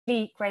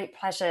really great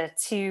pleasure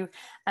to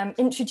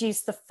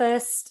introduce the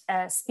first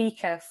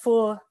speaker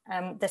for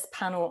this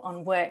panel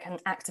on work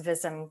and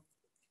activism,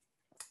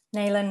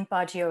 Nailan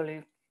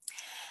Bargiolu,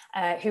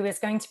 who is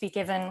going to be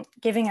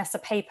giving us a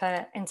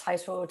paper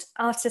entitled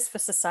Artists for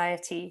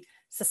Society,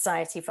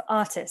 Society for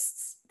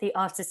Artists, the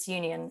Artists'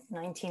 Union,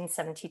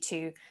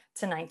 1972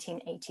 to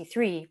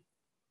 1983.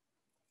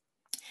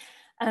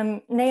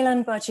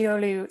 Nailan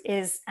Bargiolu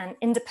is an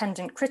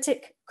independent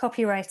critic,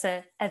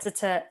 copywriter,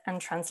 editor, and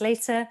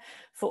translator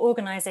for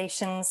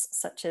organizations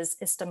such as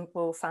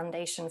Istanbul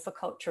Foundation for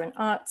Culture and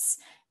Arts,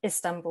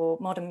 Istanbul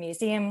Modern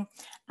Museum,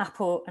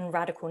 Apple and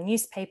Radical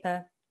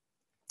Newspaper,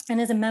 and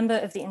is a member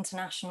of the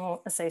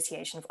International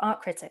Association of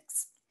Art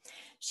Critics.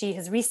 She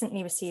has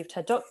recently received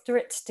her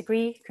doctorate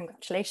degree,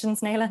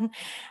 congratulations Nailan,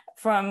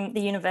 from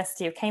the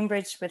University of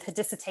Cambridge with her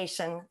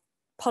dissertation,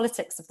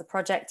 Politics of the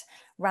Project,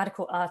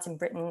 Radical Art in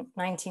Britain,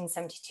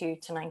 1972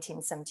 to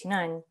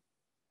 1979.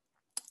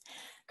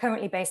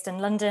 Currently based in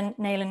London,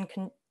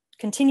 Nailan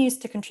continues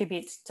to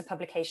contribute to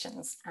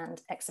publications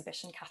and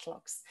exhibition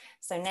catalogues.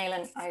 So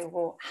Nailan, I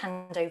will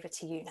hand over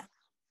to you now.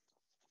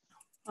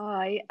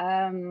 Hi,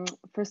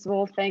 first of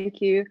all,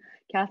 thank you,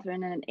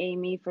 Catherine and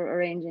Amy, for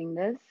arranging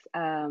this.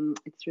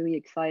 It's really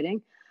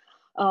exciting,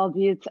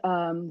 albeit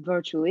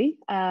virtually.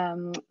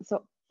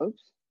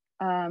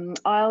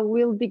 I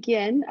will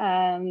begin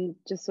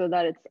just so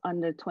that it's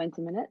under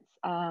 20 minutes.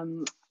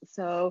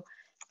 So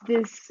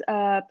this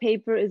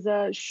paper is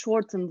a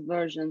shortened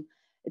version.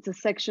 It's a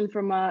section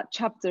from a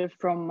chapter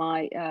from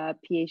my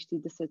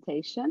PhD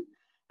dissertation.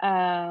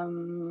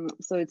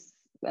 So it's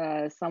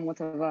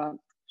somewhat of a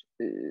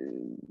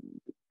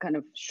kind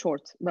of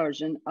short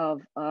version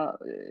of a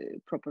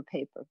proper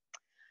paper.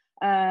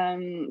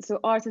 So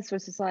Artists for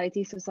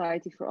Society,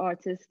 Society for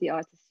Artists, the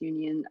Artists'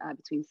 Union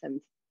between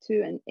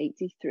 72 and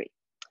 83.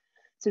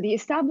 So the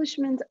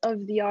establishment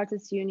of the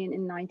Artists' Union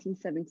in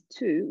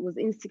 1972 was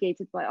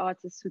instigated by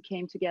artists who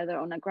came together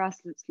on a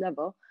grassroots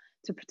level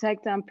to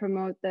protect and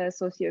promote their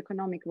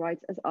socioeconomic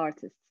rights as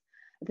artists.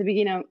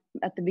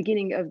 At the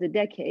beginning of the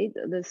decade,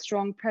 the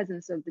strong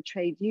presence of the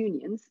trade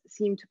unions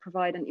seemed to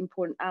provide an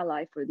important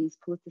ally for these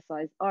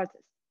politicized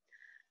artists.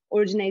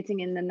 Originating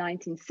in the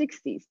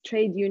 1960s,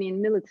 trade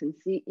union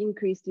militancy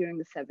increased during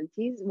the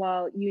 70s,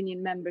 while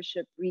union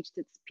membership reached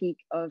its peak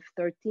of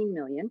 13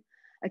 million,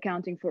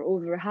 accounting for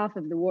over half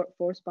of the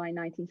workforce by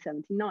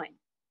 1979.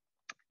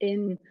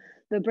 In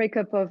The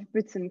Breakup of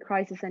Britain,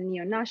 Crisis and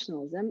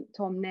Neo-Nationalism,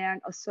 Tom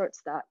Nairn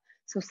asserts that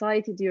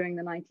society during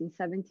the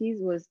 1970s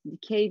was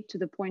decayed to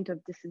the point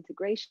of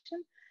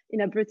disintegration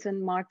in a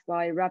Britain marked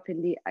by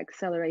rapidly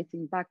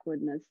accelerating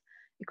backwardness,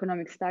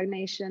 economic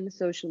stagnation,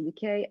 social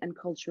decay, and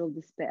cultural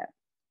despair.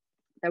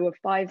 There were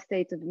 5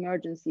 state of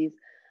emergencies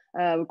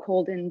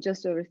called in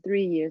just over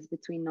 3 years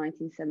between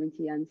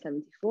 1970 and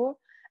 74,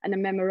 and a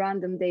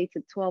memorandum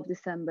dated 12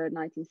 December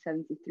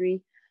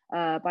 1973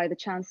 by the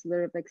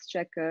Chancellor of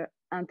Exchequer,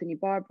 Anthony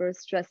Barber,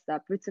 stressed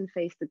that Britain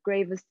faced the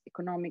gravest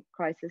economic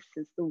crisis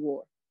since the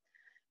war.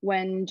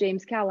 When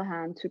James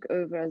Callaghan took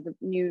over as the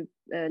new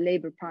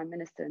Labour Prime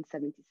Minister in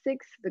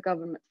 76, the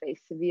government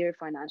faced severe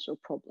financial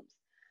problems.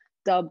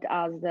 Dubbed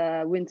as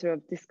the Winter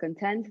of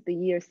Discontent, the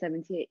year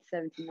 78-79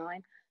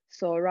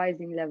 saw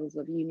rising levels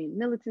of union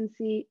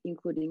militancy,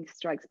 including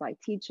strikes by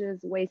teachers,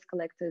 waste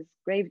collectors,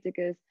 grave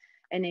diggers,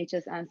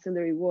 NHS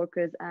ancillary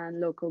workers, and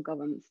local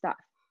government staff.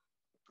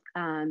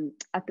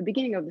 At the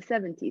beginning of the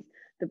 70s,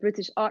 the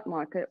British art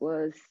market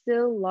was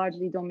still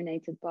largely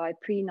dominated by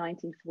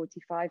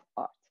pre-1945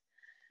 art.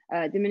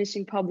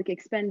 Diminishing public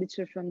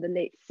expenditure from the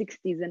late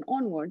 60s and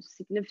onwards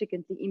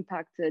significantly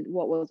impacted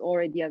what was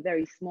already a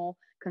very small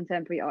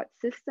contemporary art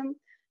system,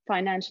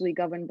 financially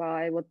governed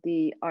by what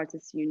the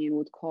Artists' Union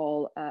would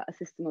call a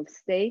system of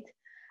state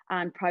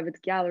and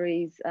private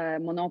galleries,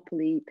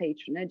 monopoly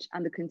patronage,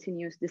 and the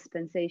continuous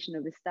dispensation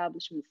of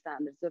establishment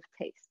standards of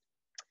taste.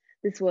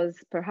 This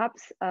was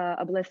perhaps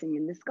a blessing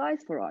in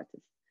disguise for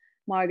artists.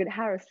 Margaret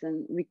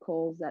Harrison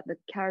recalls that the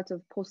carrot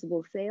of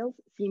possible sales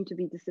seemed to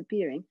be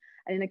disappearing,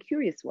 and in a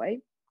curious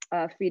way,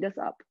 freed us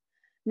up,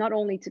 not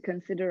only to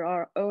consider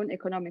our own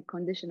economic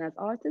condition as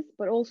artists,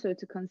 but also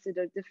to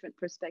consider different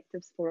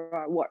perspectives for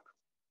our work.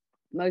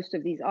 Most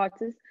of these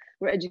artists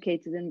were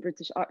educated in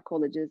British art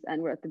colleges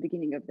and were at the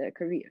beginning of their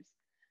careers.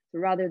 So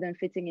rather than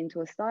fitting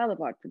into a style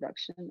of art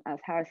production, as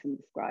Harrison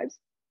describes,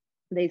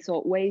 they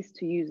sought ways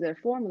to use their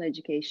formal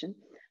education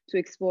to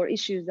explore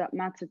issues that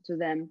mattered to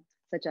them,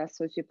 such as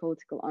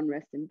sociopolitical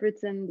unrest in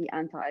Britain, the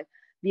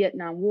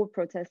anti-Vietnam War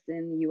protests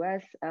in the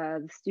US,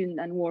 the student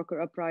and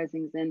worker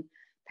uprisings in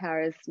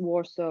Paris,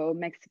 Warsaw,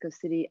 Mexico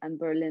City, and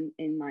Berlin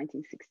in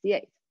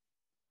 1968.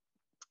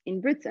 In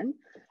Britain,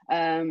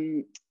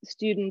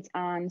 students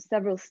and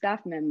several staff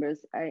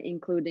members,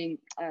 including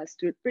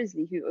Stuart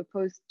Brisley, who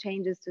opposed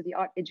changes to the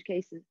art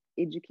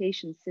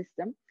education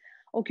system,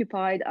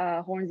 occupied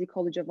Hornsey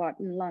College of Art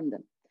in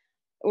London.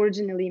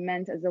 Originally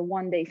meant as a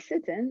one-day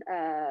sit-in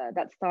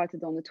that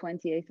started on the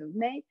 28th of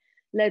May,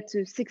 led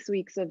to 6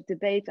 weeks of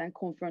debate and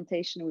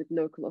confrontation with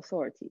local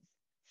authorities.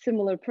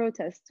 Similar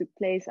protests took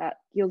place at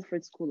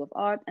Guildford School of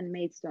Art and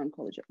Maidstone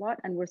College of Art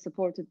and were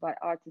supported by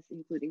artists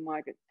including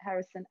Margaret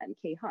Harrison and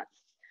Kay Hunt,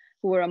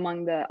 who were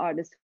among the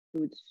artists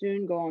who would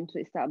soon go on to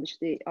establish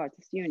the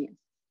Artists Union.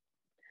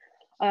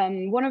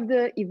 One of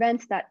the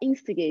events that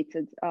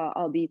instigated,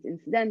 albeit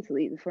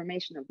incidentally, the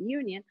formation of the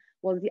union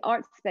was the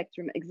Art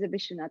Spectrum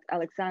exhibition at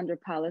Alexandra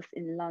Palace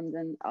in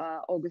London,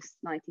 August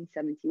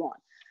 1971.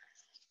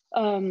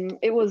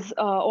 It was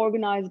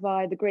organized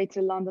by the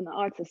Greater London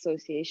Arts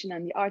Association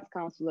and the Arts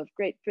Council of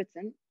Great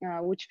Britain,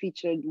 which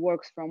featured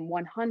works from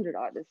 100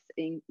 artists,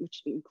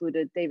 which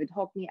included David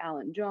Hockney,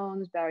 Alan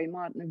Jones, Barry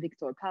Martin,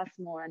 Victor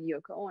Passmore, and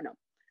Yoko Ono.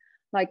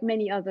 Like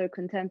many other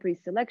contemporary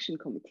selection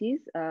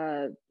committees,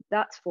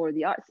 that for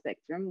the Art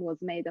Spectrum was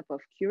made up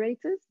of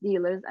curators,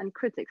 dealers, and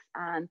critics,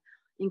 and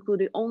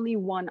included only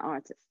one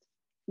artist.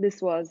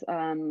 This was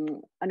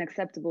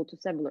unacceptable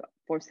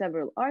for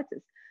several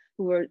artists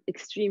who were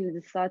extremely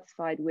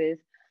dissatisfied with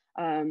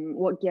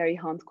what Gary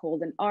Hunt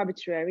called an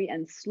arbitrary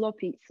and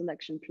sloppy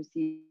selection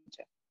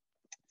procedure.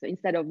 So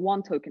instead of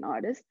one token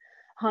artist,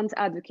 Hunt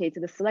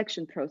advocated a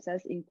selection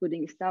process,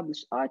 including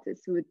established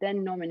artists who would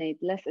then nominate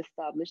less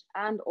established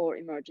and/or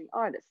emerging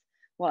artists,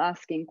 while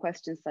asking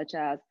questions such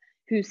as,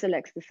 who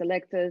selects the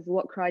selectors?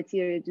 What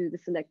criteria do the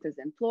selectors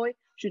employ?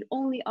 Should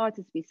only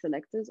artists be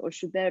selectors, or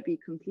should there be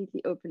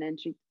completely open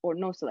entry or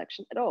no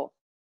selection at all?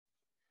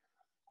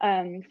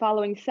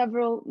 Following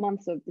several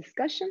months of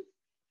discussion,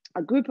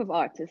 a group of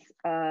artists,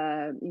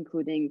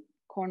 including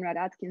Conrad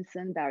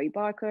Atkinson, Barry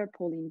Barker,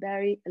 Pauline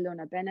Berry,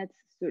 Ilona Bennett,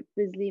 Stuart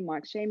Bisley,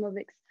 Mark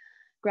Shamovitz,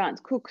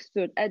 Grant Cook,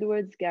 Stuart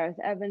Edwards, Gareth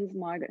Evans,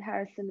 Margaret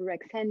Harrison,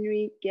 Rex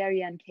Henry,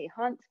 Gary and Kay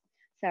Hunt,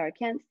 Sarah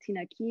Kent,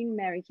 Tina Keane,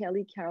 Mary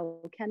Kelly,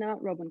 Carol Kenna,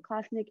 Robin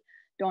Klasnick,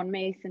 Don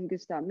Mason,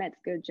 Gustav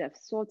Metzger, Jeff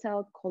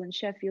Sawtell, Colin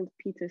Sheffield,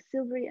 Peter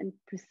Silvery, and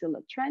Priscilla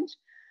Trench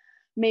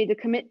made a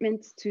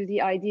commitment to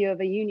the idea of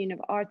a union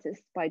of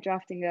artists by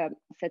drafting a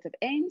set of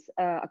aims,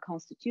 a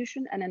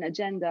constitution, and an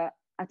agenda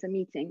at a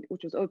meeting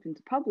which was open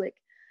to public,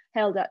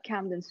 held at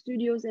Camden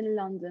Studios in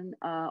London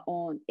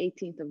on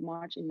 18th of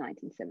March in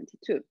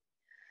 1972.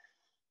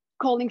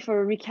 Calling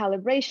for a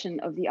recalibration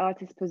of the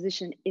artist's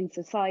position in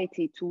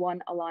society to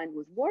one aligned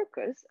with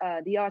workers,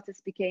 the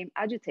artists became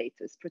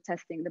agitators,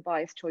 protesting the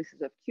biased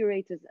choices of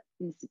curators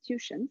and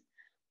institutions,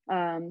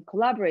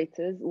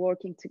 collaborators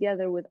working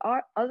together with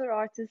other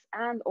artists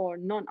and or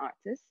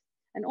non-artists,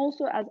 and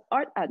also as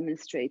art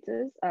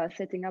administrators,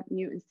 setting up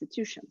new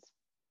institutions.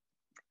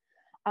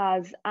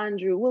 As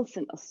Andrew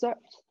Wilson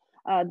asserts,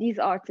 these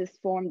artists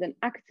formed an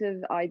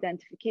active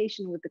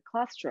identification with the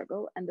class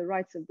struggle and the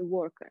rights of the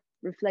worker,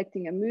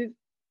 reflecting a move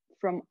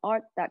from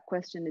art that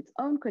questioned its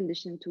own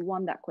condition to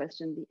one that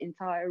questioned the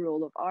entire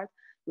role of art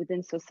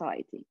within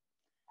society.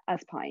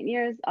 As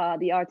pioneers,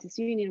 the Artists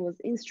Union was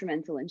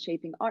instrumental in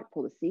shaping art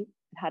policy.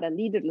 It had a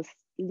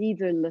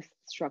leaderless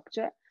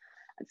structure,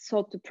 and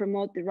sought to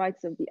promote the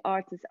rights of the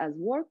artists as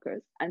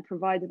workers, and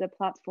provided a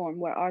platform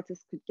where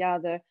artists could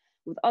gather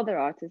with other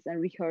artists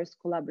and rehearse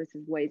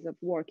collaborative ways of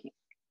working.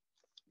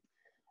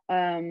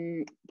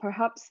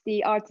 Perhaps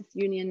the Artists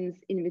Union's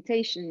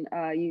invitation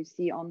you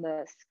see on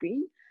the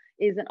screen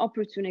is an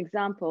opportune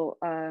example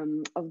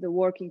of the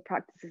working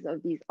practices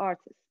of these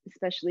artists,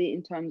 especially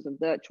in terms of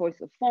the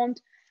choice of font,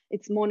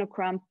 its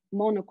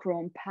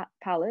monochrome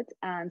palette,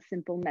 and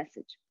simple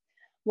message.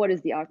 What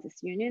is the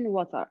Artists Union?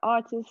 What are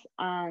artists?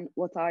 And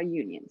what are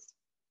unions?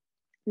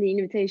 The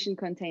invitation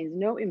contains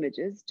no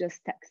images,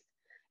 just text.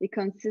 It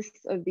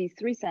consists of these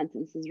 3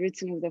 sentences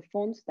written with a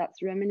font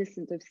that's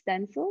reminiscent of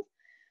stencils,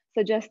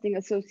 suggesting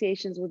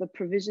associations with a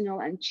provisional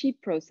and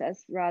cheap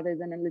process rather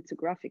than a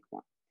lithographic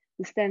one.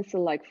 The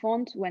stencil-like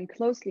font, when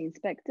closely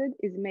inspected,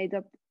 is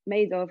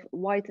made of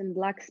white and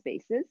black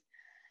spaces,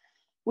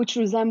 which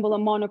resemble a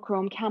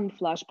monochrome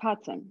camouflage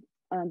pattern.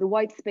 The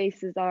white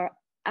spaces are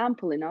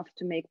ample enough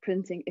to make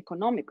printing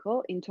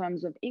economical in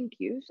terms of ink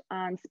use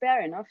and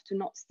spare enough to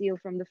not steal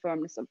from the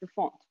firmness of the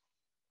font.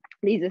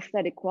 These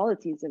aesthetic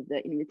qualities of the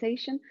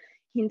invitation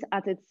hint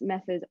at its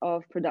method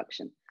of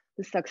production.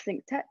 The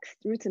succinct text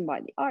written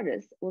by the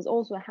artist was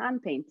also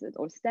hand-painted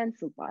or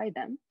stenciled by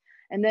them,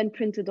 and then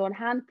printed on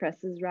hand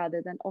presses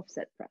rather than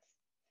offset press,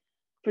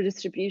 for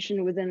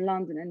distribution within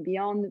London and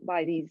beyond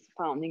by these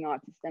founding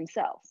artists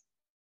themselves.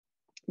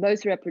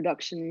 Both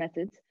reproduction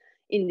methods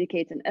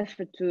indicate an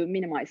effort to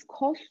minimize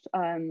cost,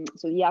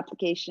 so the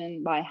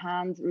application by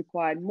hand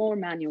required more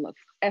manual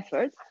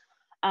effort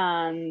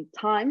and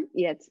time,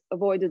 yet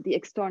avoided the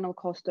external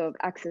cost of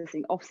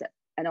accessing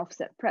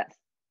offset press,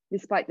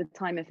 despite the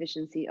time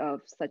efficiency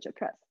of such a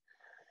press.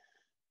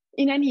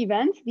 In any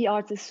event, the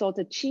artists sought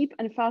a cheap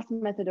and fast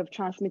method of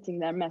transmitting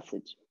their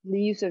message. The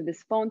use of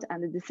this font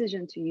and the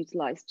decision to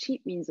utilize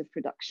cheap means of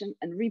production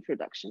and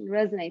reproduction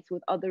resonates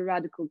with other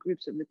radical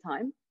groups of the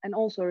time and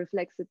also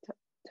reflects the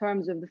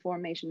terms of the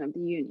formation of the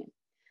union.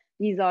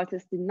 These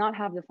artists did not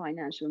have the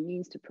financial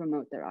means to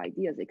promote their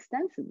ideas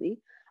extensively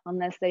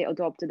unless they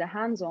adopted a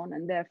hands-on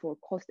and therefore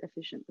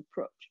cost-efficient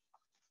approach.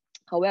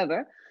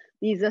 However,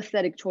 these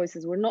aesthetic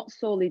choices were not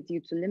solely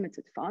due to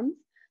limited funds.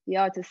 The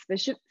artists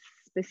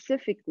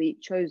specifically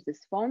chose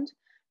this font,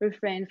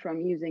 refrained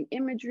from using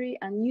imagery,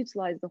 and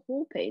utilized the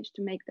whole page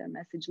to make their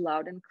message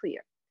loud and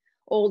clear,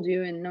 all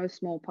due in no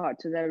small part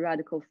to their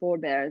radical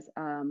forebears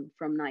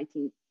from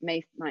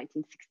May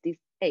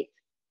 1968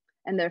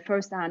 and their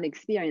first-hand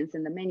experience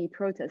in the many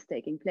protests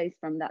taking place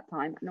from that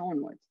time and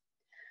onwards.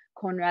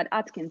 Conrad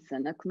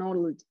Atkinson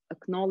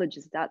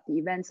acknowledges that the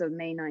events of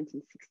May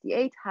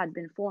 1968 had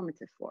been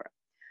formative for her.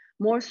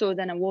 More so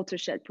than a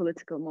watershed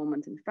political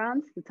moment in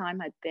France, the time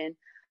had been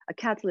a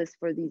catalyst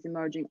for these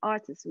emerging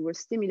artists who were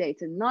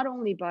stimulated not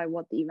only by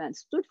what the event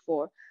stood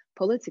for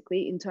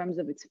politically in terms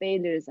of its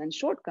failures and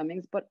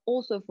shortcomings, but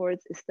also for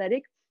its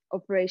aesthetic,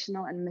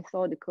 operational, and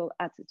methodical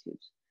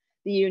attitudes.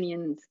 The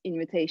union's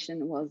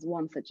invitation was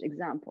one such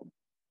example.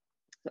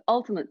 So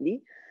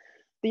ultimately,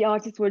 the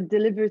artists were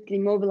deliberately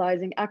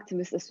mobilizing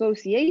activist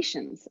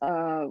associations.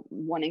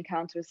 One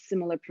encounters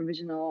similar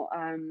provisional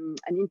and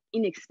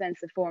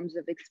inexpensive forms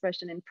of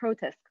expression in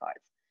protest cards.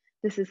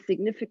 This is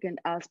significant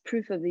as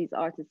proof of these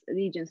artists'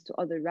 allegiance to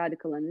other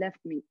radical and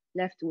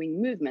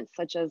left-wing movements,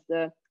 such as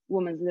the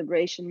women's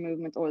liberation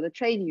movement or the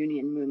trade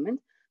union movement,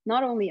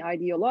 not only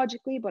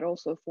ideologically, but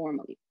also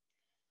formally.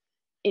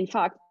 In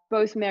fact,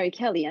 both Mary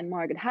Kelly and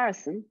Margaret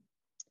Harrison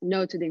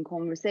noted in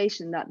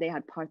conversation that they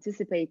had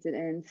participated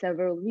in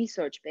several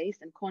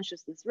research-based and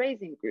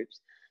consciousness-raising groups,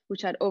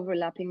 which had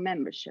overlapping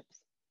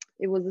memberships.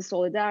 It was the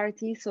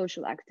solidarity,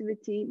 social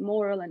activity,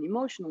 moral and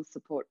emotional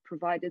support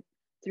provided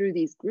through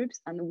these groups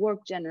and the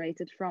work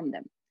generated from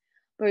them,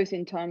 both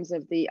in terms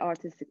of the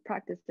artistic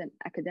practice and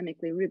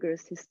academically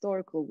rigorous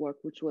historical work,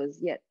 which was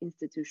yet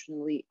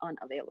institutionally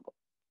unavailable,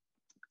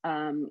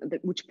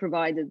 which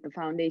provided the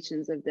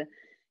foundations of the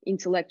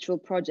intellectual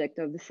project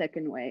of the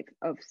second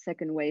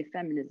wave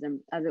feminism,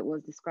 as it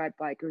was described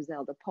by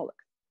Griselda Pollock.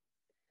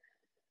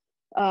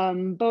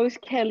 Both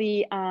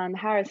Kelly and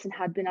Harrison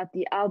had been at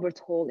the Albert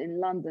Hall in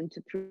London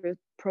to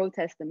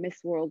protest the Miss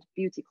World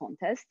Beauty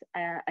Contest,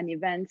 an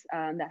event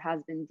that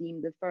has been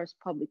deemed the first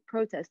public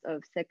protest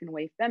of second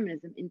wave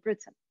feminism in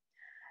Britain.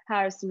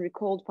 Harrison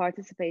recalled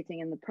participating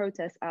in the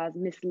protest as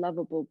Miss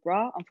Lovable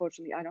Bra.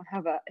 Unfortunately, I don't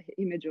have an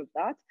image of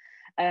that,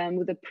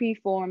 with a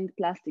preformed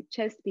plastic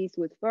chest piece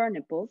with fur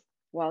nipples,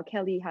 while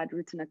Kelly had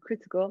written a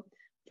critical,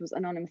 which was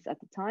anonymous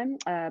at the time,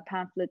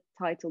 pamphlet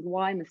titled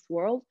Why Miss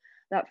World,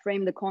 that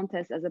framed the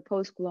contest as a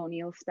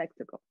post-colonial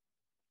spectacle.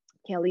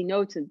 Kelly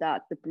noted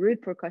that the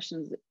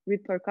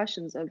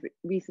repercussions of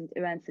recent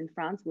events in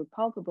France were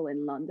palpable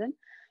in London,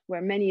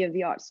 where many of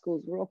the art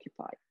schools were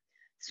occupied.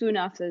 Soon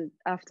after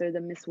the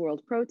Miss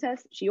World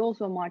protest, she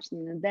also marched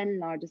in the then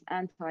largest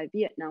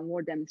anti-Vietnam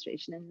War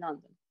demonstration in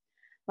London.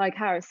 Like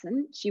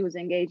Harrison, she was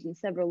engaged in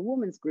several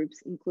women's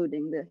groups,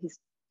 including the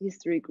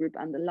History Group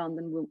and the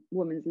London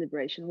Women's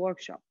Liberation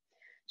Workshop.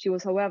 She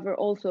was, however,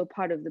 also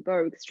part of the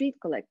Berwick Street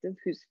Collective,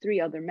 whose 3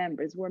 other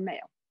members were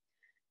male.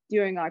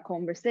 During our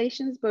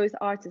conversations, both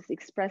artists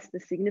expressed the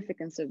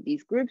significance of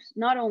these groups,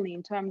 not only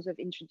in terms of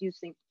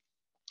introducing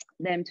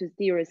them to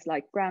theorists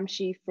like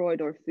Gramsci, Freud,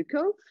 or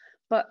Foucault,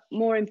 but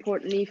more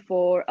importantly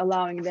for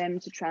allowing them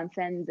to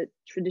transcend the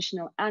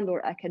traditional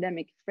and/or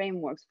academic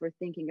frameworks for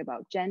thinking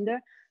about gender,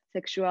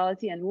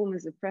 sexuality, and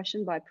women's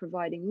oppression by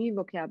providing new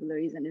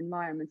vocabularies and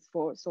environments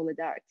for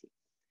solidarity.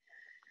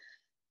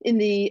 In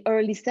the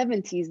early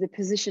 70s, the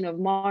position of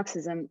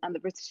Marxism and the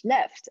British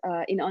left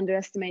in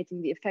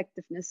underestimating the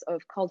effectiveness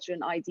of culture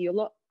and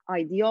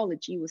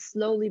ideology was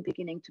slowly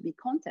beginning to be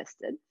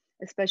contested,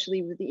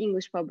 especially with the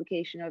English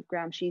publication of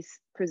Gramsci's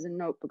Prison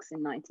Notebooks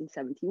in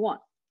 1971.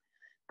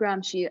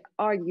 Gramsci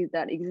argued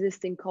that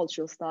existing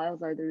cultural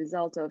styles are the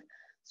result of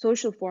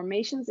social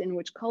formations in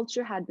which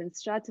culture had been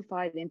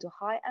stratified into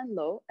high and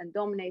low and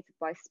dominated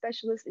by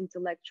specialist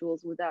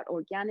intellectuals without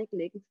organic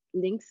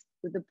links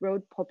with the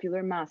broad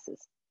popular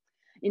masses.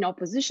 In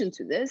opposition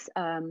to this,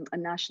 a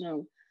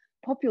national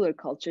popular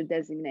culture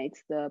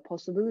designates the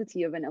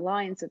possibility of an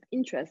alliance of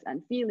interests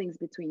and feelings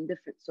between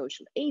different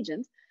social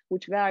agents,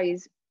 which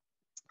varies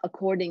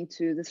according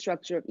to the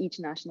structure of each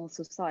national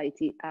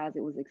society, as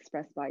it was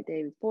expressed by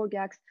David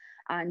Forgax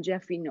and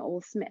Jeffrey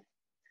Noel Smith.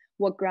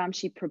 What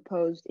Gramsci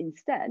proposed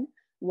instead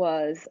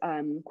was,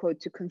 quote,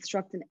 to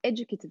construct an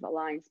educative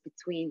alliance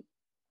between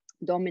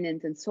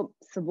dominant and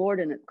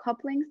subordinate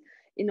couplings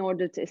in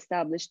order to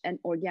establish an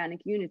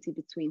organic unity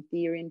between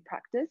theory and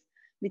practice,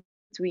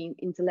 between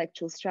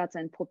intellectual strata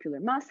and popular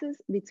masses,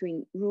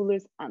 between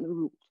rulers and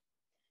ruled.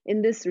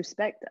 In this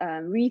respect,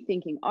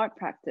 rethinking art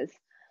practice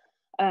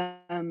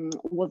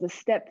was a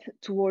step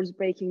towards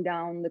breaking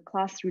down the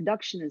class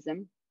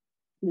reductionism,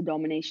 the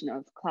domination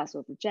of class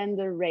over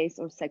gender, race,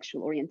 or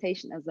sexual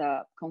orientation as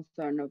a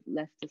concern of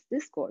leftist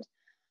discourse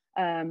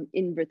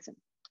in Britain.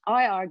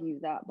 I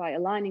argue that by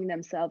aligning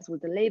themselves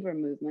with the labor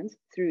movement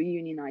through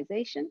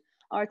unionization,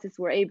 artists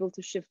were able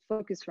to shift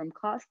focus from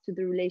class to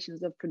the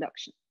relations of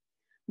production.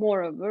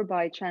 Moreover,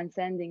 by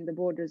transcending the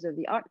borders of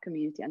the art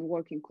community and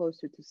working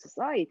closer to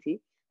society,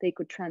 they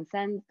could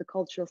transcend the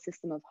cultural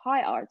system of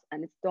high art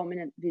and its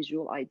dominant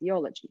visual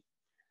ideology.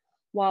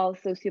 While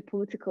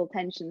sociopolitical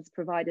tensions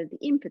provided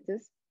the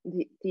impetus,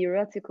 the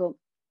theoretical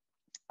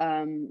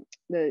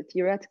The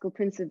theoretical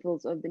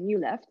principles of the New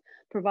Left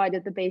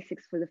provided the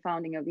basics for the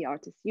founding of the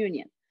Artists'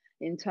 Union.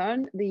 In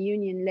turn, the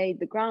union laid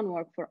the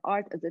groundwork for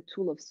art as a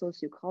tool of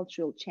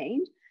sociocultural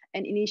change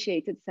and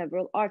initiated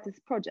several artist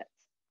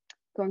projects.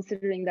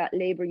 Considering that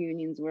labor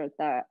unions were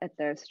at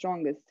their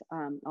strongest,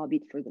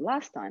 albeit for the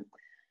last time,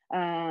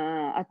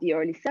 at the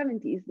early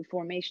 70s, the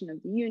formation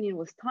of the union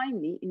was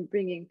timely in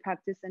bringing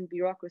practice and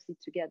bureaucracy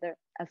together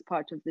as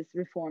part of this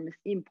reformist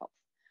impulse.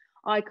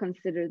 I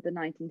consider the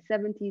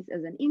 1970s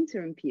as an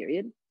interim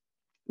period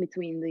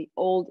between the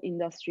old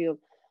industrial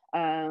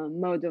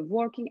mode of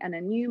working and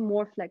a new,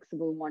 more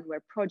flexible one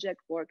where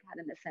project work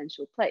had an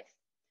essential place.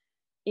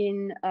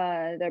 In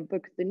their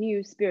book, The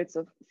New Spirit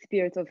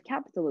of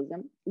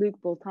Capitalism, Luc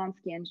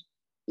Boltanski and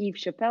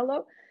Yves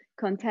Chapelleau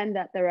contend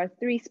that there are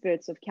three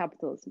spirits of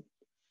capitalism.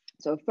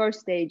 So first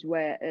stage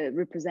where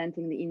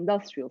representing the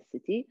industrial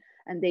city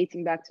and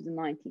dating back to the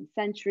 19th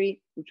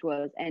century, which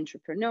was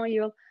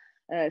entrepreneurial,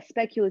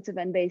 speculative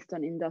and based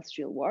on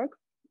industrial work.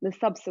 The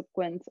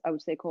subsequent, I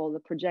would say, called the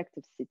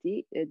projective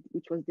city,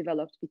 which was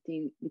developed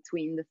between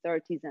the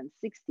 30s and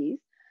 60s,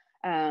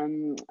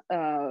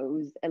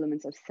 with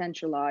elements of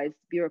centralized,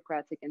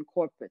 bureaucratic, and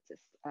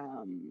corporatist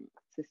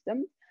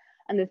systems.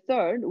 And the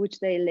third, which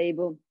they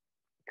label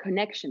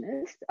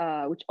connectionist,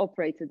 which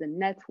operated in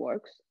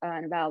networks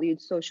and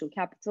valued social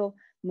capital,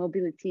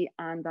 mobility,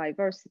 and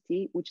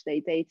diversity, which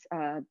they date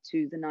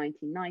to the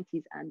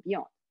 1990s and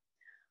beyond.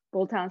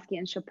 Boltanski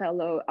and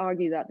Chapelleau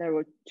argue that there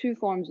were two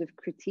forms of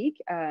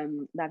critique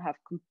that have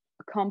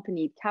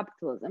accompanied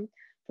capitalism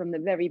from the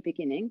very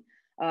beginning.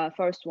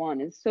 First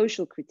one is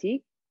social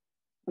critique,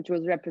 which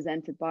was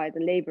represented by the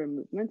labor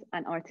movement,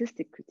 and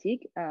artistic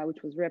critique,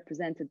 which was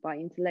represented by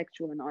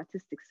intellectual and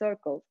artistic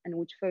circles, and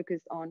which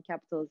focused on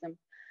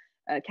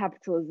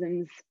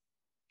capitalism's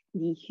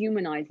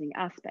dehumanizing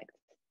aspects.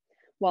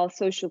 While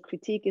social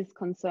critique is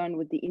concerned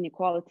with the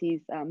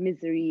inequalities,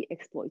 misery,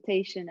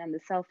 exploitation, and the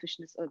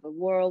selfishness of a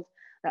world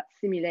that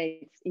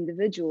simulates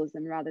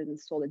individualism rather than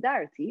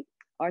solidarity,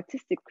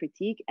 artistic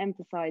critique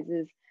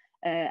emphasizes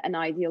an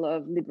ideal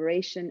of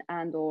liberation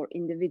and/or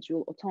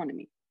individual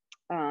autonomy.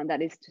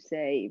 That is to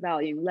say,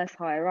 valuing less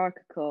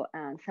hierarchical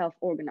and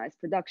self-organized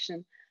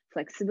production,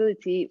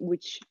 flexibility,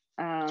 which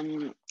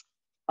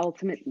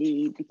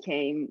ultimately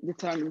became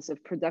determinants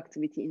of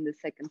productivity in the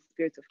second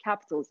spirit of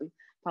capitalism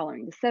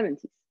following the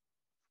 70s.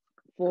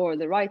 For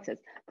the writers,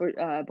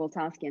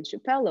 Boltanski and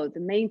Chapelleau, the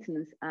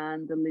maintenance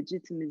and the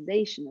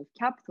legitimization of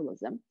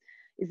capitalism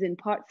is in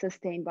part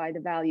sustained by the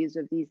values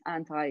of these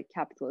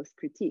anti-capitalist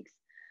critiques,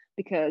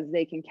 because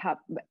they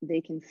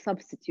can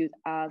substitute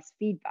as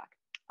feedback,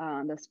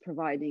 thus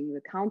providing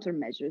the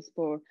countermeasures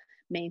for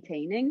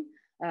maintaining,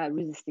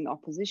 resisting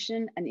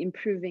opposition, and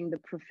improving the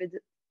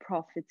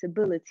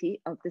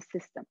profitability of the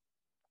system.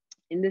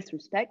 In this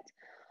respect,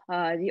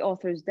 the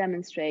authors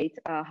demonstrate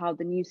how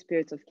the new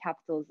spirit of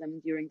capitalism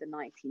during the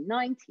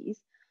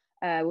 1990s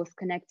was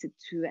connected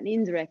to and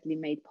indirectly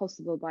made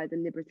possible by the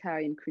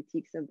libertarian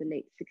critiques of the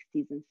late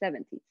 60s and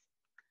 70s.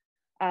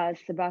 As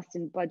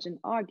Sebastian Budgen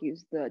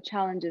argues, the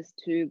challenges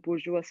to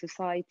bourgeois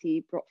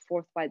society brought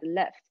forth by the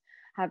left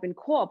have been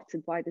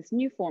co-opted by this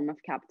new form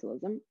of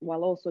capitalism,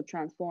 while also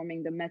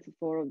transforming the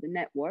metaphor of the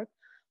network,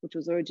 which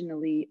was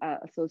originally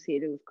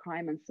associated with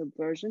crime and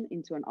subversion,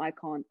 into an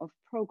icon of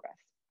progress.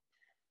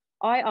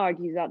 I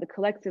argue that the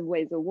collective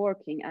ways of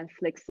working and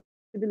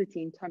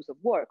flexibility in terms of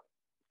work,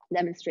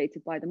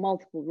 demonstrated by the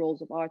multiple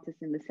roles of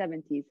artists in the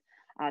 70s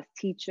as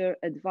teacher,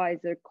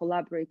 advisor,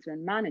 collaborator,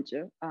 and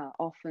manager,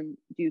 often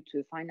due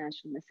to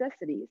financial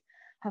necessities,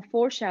 have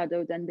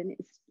foreshadowed and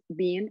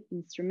been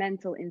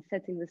instrumental in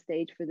setting the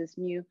stage for this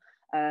new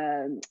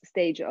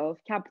stage of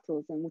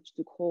capitalism, which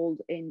took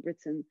hold in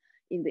Britain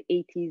in the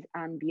 80s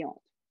and beyond.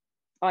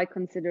 I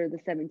consider the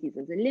 70s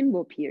as a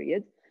limbo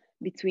period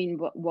between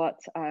what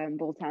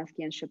Boltanski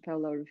and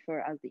Chapelleau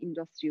refer as the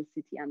industrial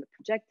city and the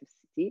projective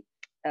city,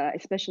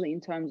 especially in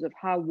terms of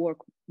how work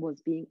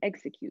was being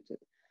executed.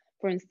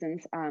 For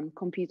instance,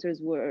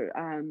 computers were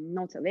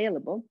not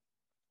available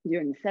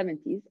during the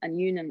 70s, and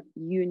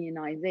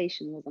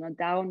unionization was on a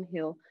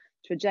downhill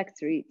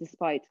trajectory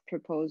despite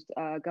proposed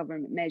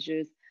government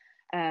measures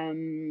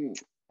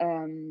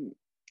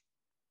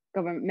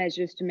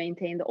to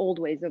maintain the old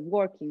ways of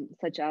working,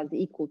 such as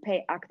the Equal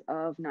Pay Act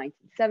of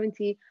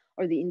 1970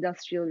 or the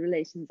Industrial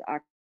Relations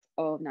Act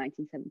of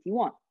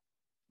 1971.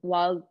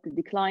 While the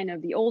decline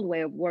of the old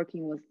way of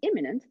working was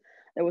imminent,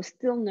 there was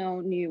still no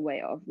new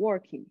way of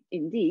working.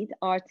 Indeed,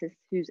 artists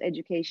whose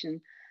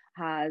education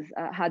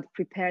had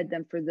prepared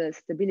them for the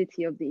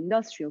stability of the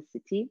industrial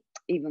city,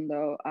 even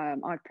though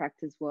art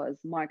practice was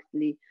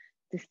markedly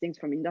distinct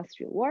from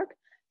industrial work,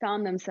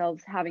 found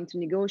themselves having to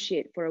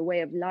negotiate for a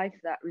way of life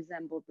that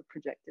resembled the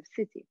projective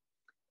city.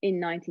 In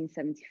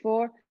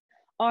 1974,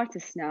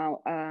 Artists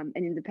Now, an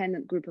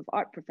independent group of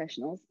art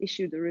professionals,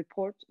 issued a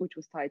report which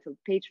was titled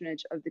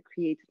Patronage of the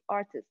Creative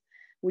Artist,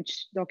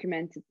 which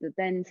documented the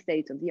then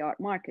state of the art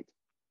market.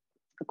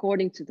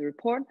 According to the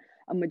report,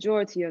 a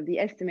majority of the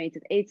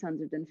estimated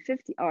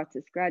 850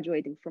 artists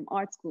graduating from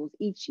art schools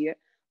each year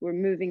were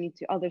moving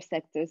into other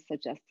sectors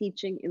such as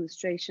teaching,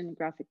 illustration,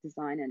 graphic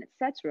design, and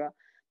etc.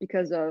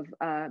 because of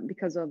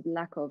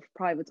lack of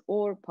private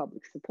or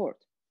public support.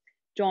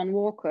 John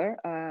Walker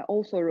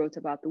also wrote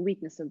about the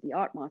weakness of the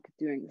art market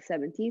during the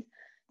 70s,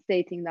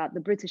 stating that the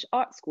British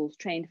art schools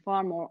trained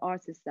far more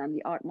artists than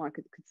the art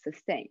market could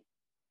sustain.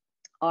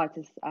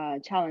 Artists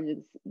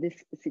challenged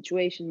this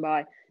situation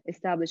by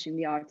establishing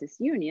the Artists'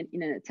 Union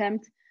in an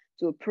attempt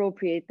to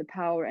appropriate the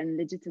power and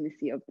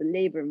legitimacy of the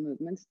labor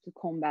movement to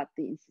combat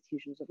the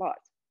institutions of art.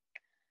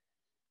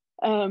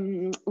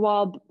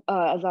 While,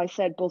 as I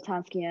said,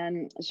 Boltanski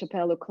and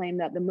Shapello claim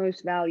that the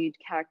most valued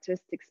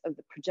characteristics of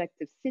the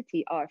projective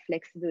city are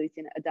flexibility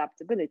and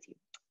adaptability.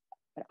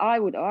 But I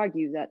would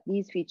argue that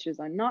these features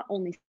are not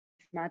only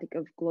symptomatic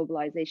of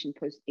globalization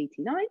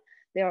post-89,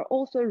 they are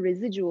also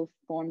residual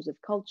forms of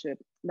culture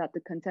that the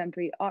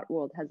contemporary art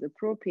world has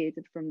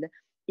appropriated from the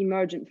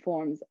emergent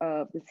forms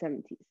of the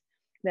 70s.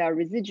 They are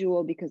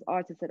residual because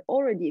artists had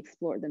already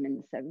explored them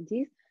in the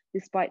 70s,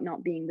 despite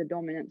not being the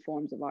dominant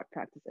forms of art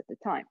practice at the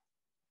time.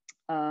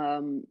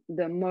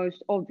 The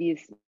most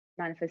obvious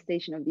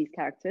manifestation of these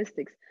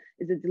characteristics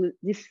is the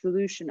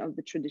dissolution of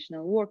the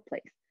traditional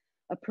workplace,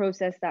 a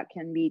process that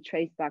can be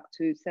traced back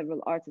to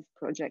several artist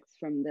projects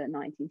from the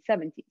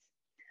 1970s.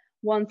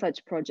 One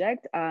such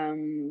project,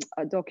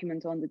 a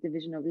document on the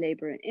division of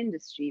labor and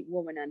industry,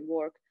 Woman and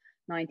Work,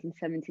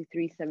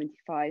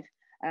 1973-75,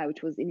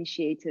 which was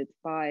initiated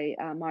by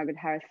Margaret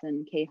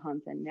Harrison, Kay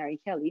Hunt, and Mary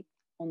Kelly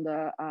on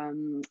the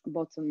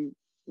bottom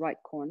right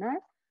corner,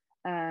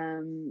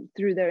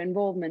 through their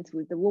involvement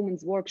with the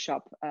Women's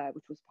Workshop,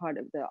 which was part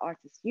of the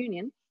Artists'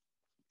 Union.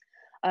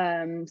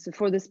 So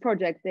for this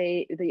project,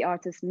 the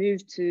artists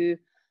moved to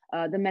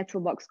the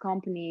Metal Box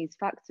Company's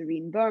factory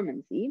in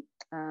Bermondsey.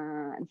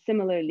 And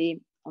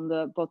similarly, on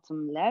the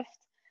bottom left,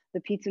 the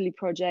Peterlee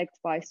project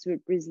by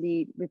Stuart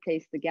Brisley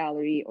replaced the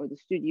gallery or the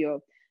studio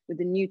with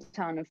the new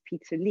town of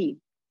Peterlee.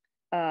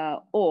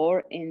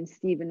 Or in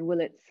Stephen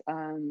Willett's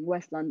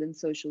West London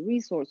Social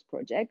Resource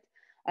Project,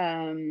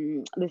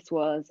 this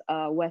was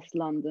West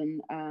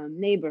London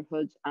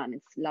neighborhood and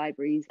its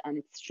libraries and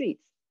its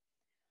streets.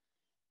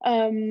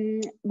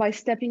 By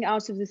stepping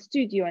out of the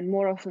studio and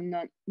more often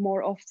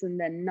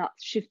than not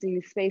shifting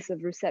the space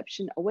of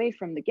reception away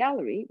from the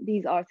gallery,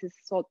 these artists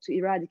sought to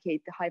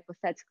eradicate the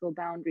hypothetical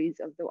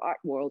boundaries of the art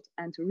world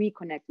and to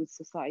reconnect with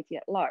society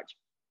at large.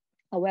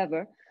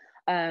 However,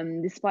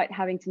 despite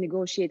having to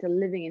negotiate a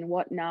living in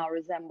what now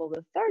resemble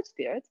the third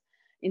spirit,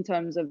 in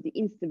terms of the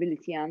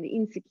instability and the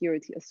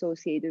insecurity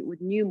associated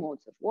with new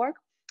modes of work,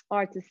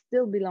 artists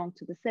still belong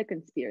to the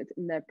second spirit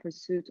in their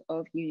pursuit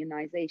of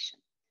unionization.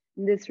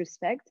 In this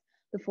respect,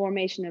 the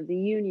formation of the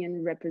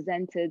union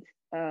represented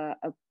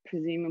a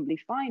presumably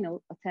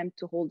final attempt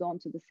to hold on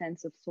to the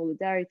sense of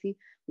solidarity,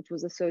 which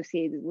was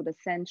associated with a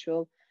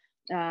central,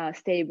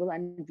 stable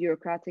and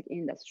bureaucratic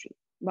industry.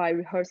 By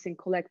rehearsing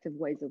collective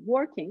ways of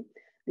working,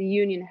 the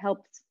union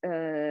helped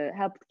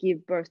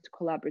give birth to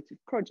collaborative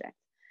projects.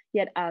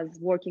 Yet as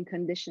working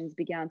conditions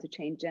began to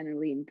change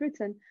generally in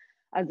Britain,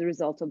 as a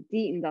result of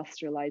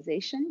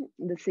deindustrialization,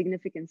 the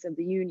significance of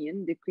the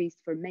union decreased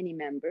for many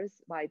members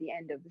by the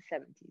end of the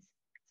 70s.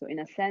 So in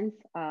a sense,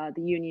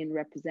 the union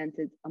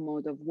represented a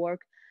mode of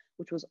work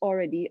which was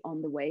already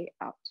on the way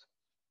out.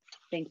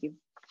 Thank you.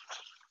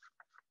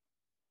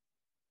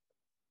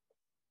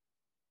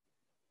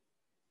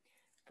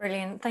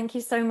 Brilliant. Thank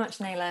you so much,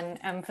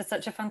 Naylan, for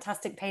such a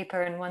fantastic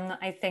paper, and one that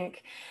I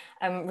think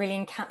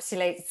really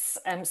encapsulates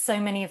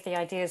so many of the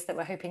ideas that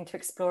we're hoping to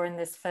explore in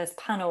this first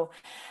panel,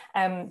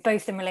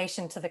 both in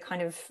relation to the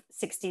kind of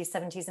 60s,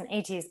 70s and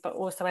 80s, but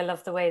also I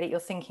love the way that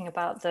you're thinking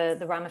about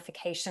the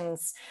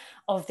ramifications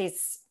of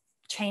these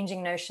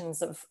changing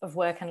notions of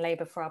work and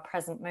labour for our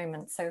present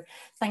moment. So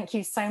thank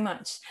you so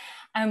much.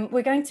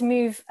 We're going to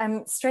move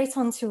straight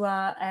on to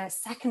our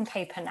second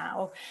paper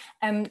now.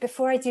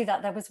 Before I do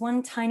that, there was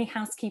one tiny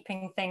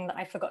housekeeping thing that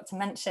I forgot to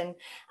mention,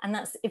 and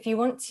that's if you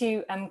want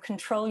to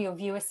control your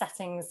viewer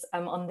settings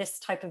on this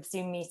type of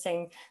Zoom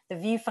meeting, the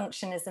view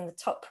function is in the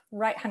top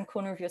right-hand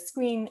corner of your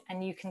screen,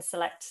 and you can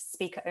select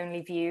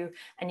speaker-only view,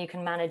 and you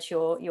can manage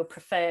your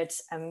preferred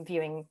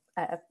viewing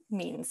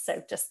means.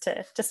 So just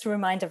to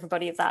remind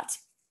everybody of that.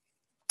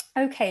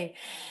 Okay,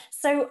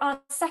 so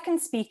our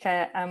second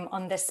speaker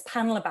on this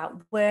panel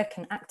about work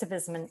and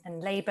activism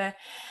and labour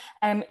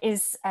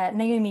is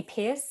Naomi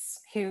Pierce,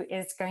 who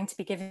is going to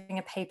be giving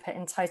a paper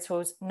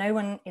entitled "No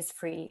One is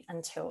Free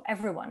Until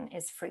Everyone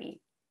is Free."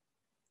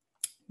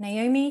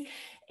 Naomi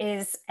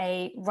is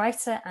a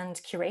writer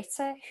and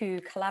curator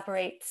who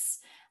collaborates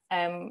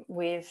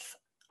with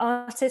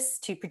artists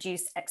to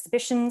produce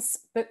exhibitions,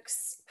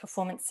 books,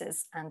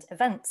 performances and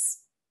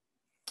events.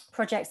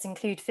 Projects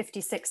include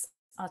 56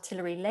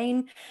 Artillery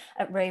Lane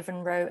at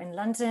Raven Row in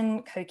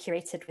London,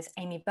 co-curated with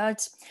Amy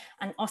Budd,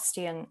 and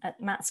Ostian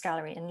at Matt's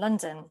Gallery in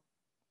London.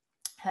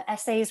 Her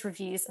essays,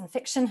 reviews and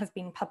fiction have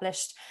been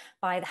published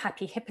by The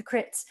Happy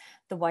Hypocrite,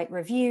 The White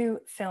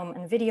Review, Film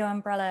and Video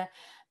Umbrella,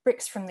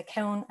 Bricks from the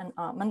Kiln and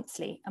Art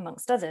Monthly,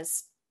 amongst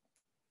others.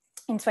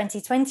 In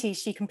 2020,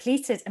 she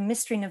completed a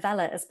mystery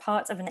novella as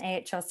part of an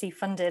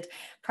AHRC-funded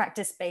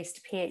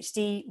practice-based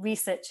PhD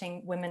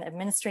researching women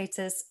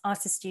administrators,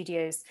 artist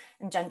studios,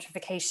 and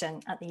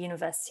gentrification at the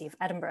University of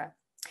Edinburgh.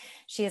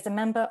 She is a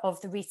member of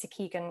the Rita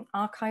Keegan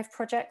Archive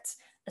Project,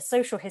 a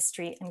social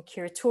history and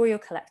curatorial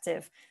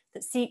collective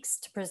that seeks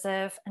to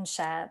preserve and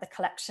share the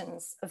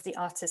collections of the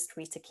artist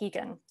Rita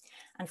Keegan.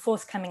 And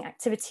forthcoming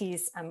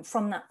activities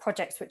from that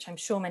project, which I'm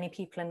sure many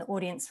people in the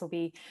audience will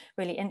be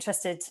really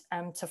interested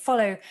to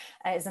follow,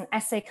 is an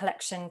essay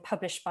collection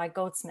published by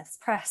Goldsmiths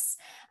Press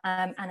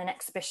and an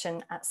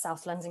exhibition at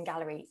South London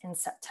Gallery in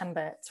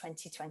September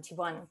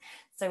 2021.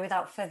 So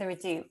without further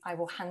ado, I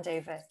will hand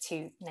over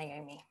to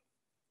Naomi.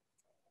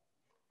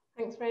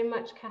 Thanks very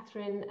much,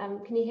 Catherine.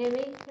 Can you hear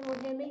me? Can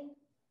everyone hear me?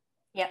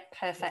 Yep,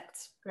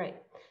 perfect. Great.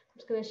 I'm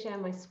just going to share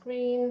my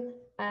screen.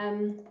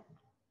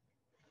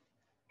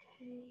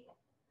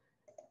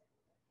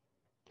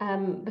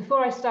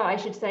 Before I start, I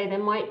should say there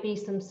might be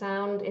some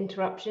sound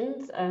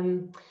interruptions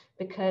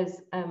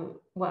because,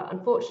 well,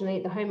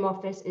 unfortunately, the Home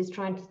Office is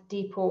trying to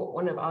deport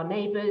one of our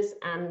neighbours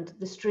and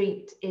the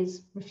street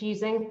is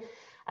refusing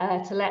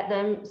to let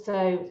them.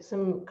 So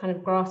some kind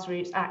of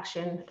grassroots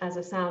action as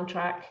a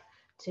soundtrack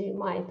to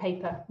my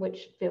paper,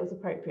 which feels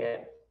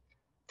appropriate.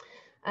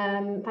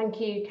 Thank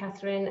you,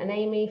 Catherine and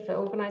Amy, for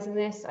organising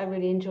this. I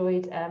really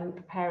enjoyed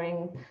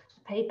preparing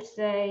the paper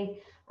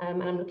today,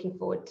 and I'm looking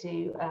forward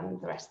to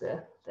the rest of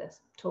the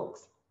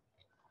talks.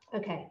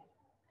 Okay,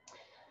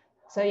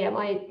 so yeah,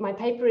 my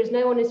paper is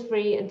No One is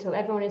Free Until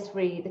Everyone is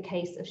Free, the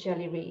Case of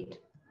Shirley Reid.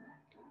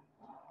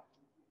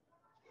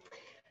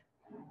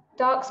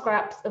 Dark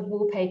scraps of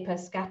wallpaper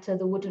scatter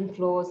the wooden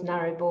floor's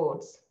narrow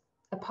boards.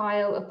 A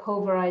pile of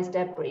pulverised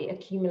debris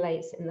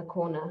accumulates in the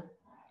corner.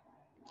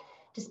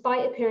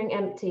 Despite appearing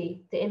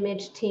empty, the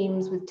image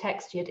teems with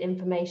textured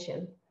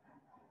information.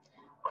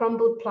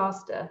 Crumbled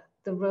plaster,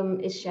 the room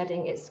is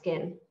shedding its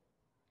skin.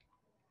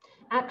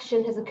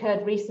 Action has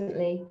occurred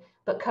recently,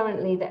 but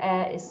currently the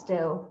air is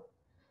still.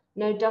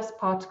 No dust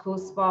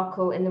particles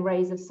sparkle in the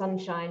rays of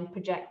sunshine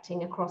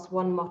projecting across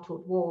one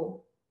mottled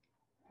wall.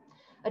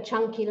 A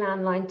chunky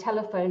landline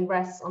telephone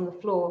rests on the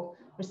floor,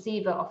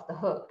 receiver off the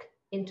hook,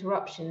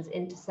 interruptions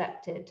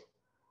intercepted.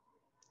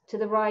 To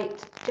the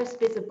right, just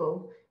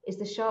visible, is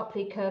the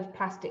sharply curved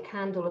plastic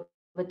handle of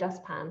a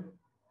dustpan,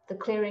 the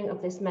clearing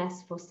of this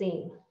mess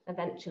foreseen,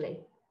 eventually.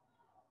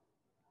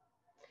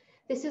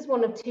 This is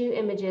one of two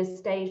images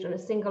staged on a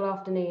single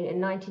afternoon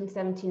in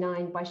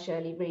 1979 by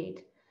Shirley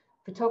Reid,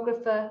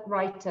 photographer,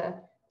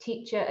 writer,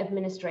 teacher,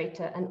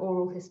 administrator, and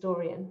oral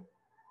historian.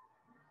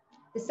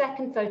 The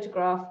second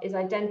photograph is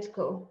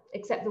identical,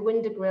 except the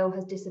window grille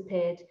has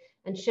disappeared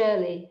and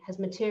Shirley has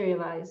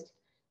materialized,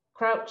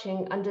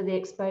 crouching under the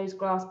exposed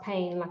glass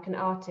pane like an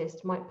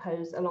artist might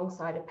pose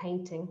alongside a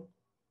painting.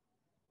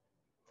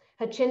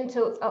 Her chin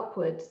tilts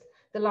upwards,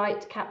 the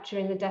light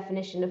capturing the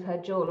definition of her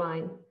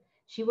jawline.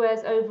 She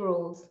wears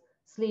overalls,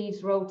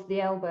 sleeves rolled to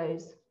the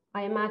elbows.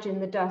 I imagine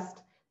the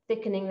dust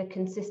thickening the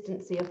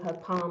consistency of her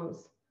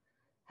palms.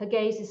 Her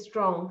gaze is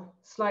strong,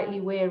 slightly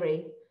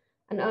weary,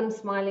 an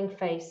unsmiling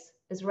face,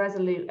 as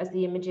resolute as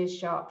the image's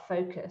sharp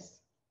focus.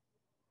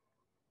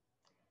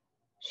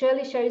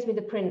 Shirley shows me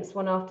the prints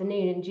one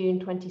afternoon in June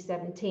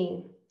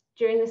 2017,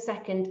 during the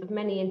second of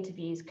many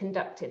interviews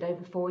conducted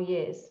over 4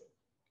 years.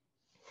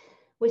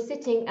 We're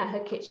sitting at her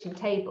kitchen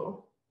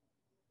table.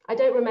 I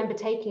don't remember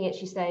taking it,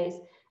 she says,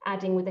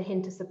 adding with a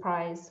hint of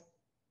surprise,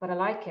 but I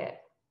like it.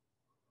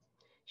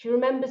 She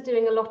remembers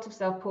doing a lot of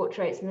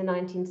self-portraits in the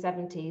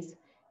 1970s,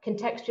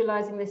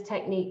 contextualizing this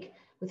technique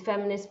with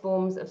feminist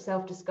forms of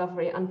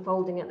self-discovery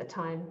unfolding at the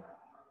time.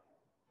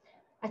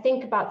 I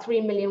think about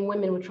 3 million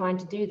women were trying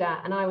to do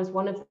that, and I was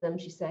one of them,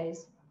 she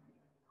says.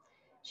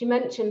 She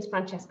mentions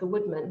Francesca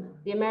Woodman,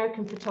 the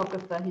American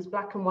photographer whose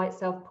black and white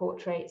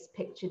self-portraits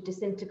pictured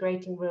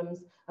disintegrating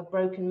rooms of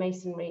broken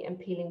masonry and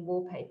peeling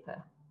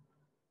wallpaper.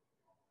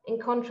 In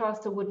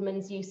contrast to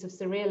Woodman's use of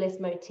surrealist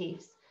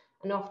motifs,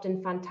 an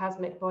often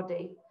phantasmic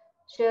body,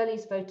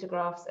 Shirley's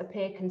photographs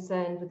appear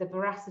concerned with the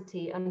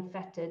veracity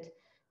unfettered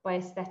by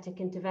aesthetic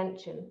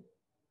intervention.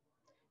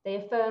 They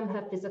affirm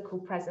her physical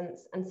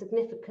presence and,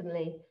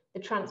 significantly, the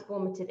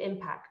transformative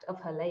impact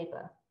of her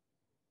labor.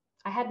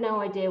 I had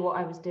no idea what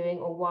I was doing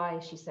or why,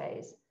 she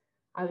says.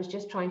 I was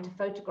just trying to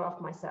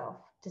photograph myself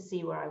to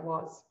see where I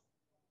was.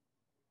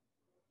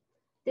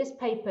 This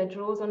paper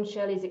draws on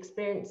Shirley's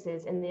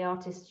experiences in the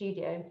artist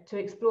studio to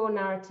explore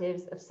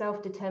narratives of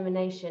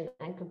self-determination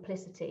and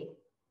complicity.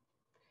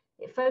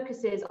 It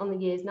focuses on the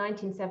years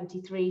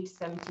 1973 to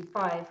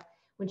 75,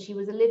 when she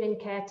was a living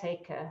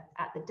caretaker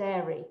at the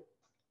Dairy,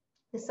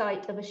 the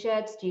site of a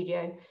shared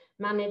studio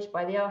managed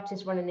by the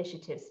Artist Run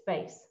Initiative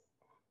Space,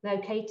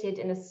 located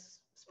in a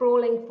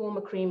sprawling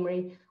former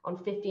creamery on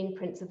 15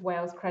 Prince of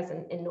Wales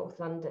Crescent in North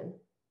London.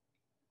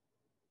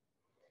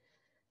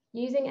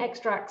 Using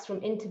extracts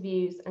from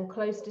interviews and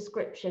close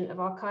description of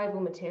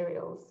archival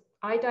materials,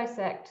 I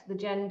dissect the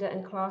gender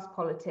and class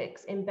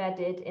politics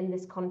embedded in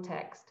this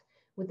context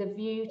with a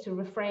view to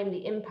reframe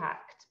the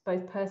impact,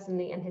 both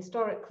personally and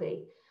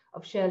historically,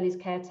 of Shirley's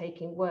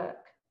caretaking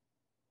work.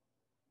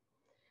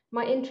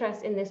 My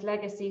interest in this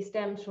legacy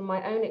stems from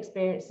my own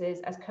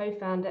experiences as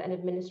co-founder and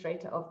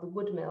administrator of The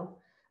Woodmill,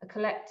 a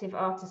collective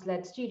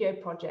artist-led studio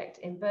project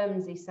in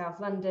Bermondsey,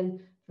 South London,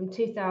 from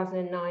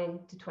 2009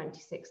 to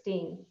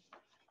 2016.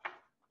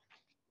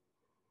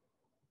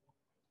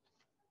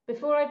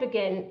 Before I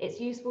begin,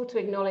 it's useful to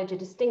acknowledge a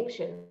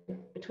distinction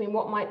between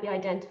what might be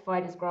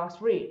identified as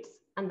grassroots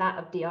and that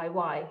of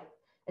DIY,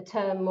 a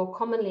term more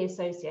commonly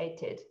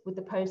associated with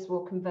the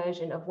post-war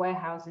conversion of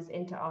warehouses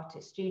into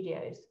artist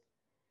studios.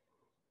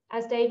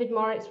 As David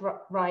Moritz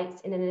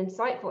writes in an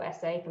insightful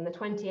essay from the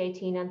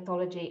 2018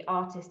 anthology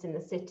Artist in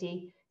the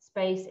City,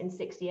 Space in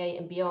 68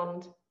 and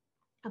Beyond,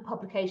 a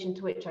publication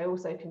to which I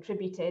also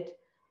contributed,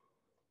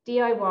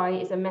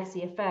 DIY is a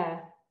messy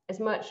affair, as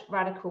much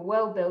radical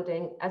world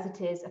building as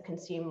it is a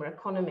consumer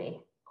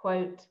economy.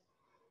 Quote,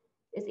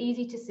 "It's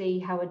easy to see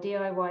how a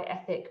DIY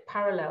ethic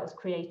parallels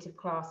creative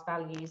class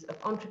values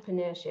of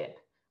entrepreneurship,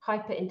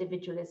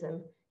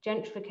 hyper-individualism,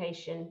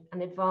 gentrification,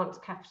 and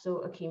advanced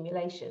capital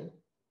accumulation.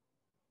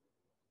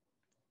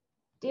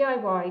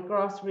 DIY,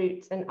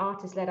 grassroots, and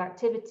artist-led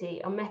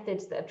activity are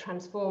methods that have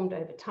transformed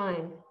over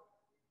time.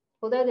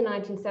 Although the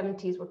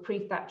 1970s were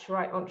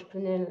pre-Thatcherite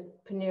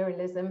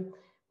entrepreneurialism,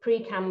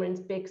 pre-Cameron's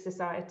big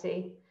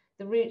society,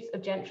 the roots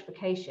of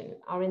gentrification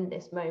are in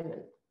this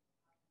moment.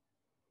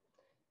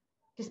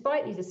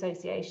 Despite these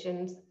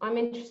associations, I'm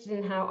interested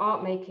in how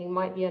art making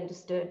might be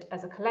understood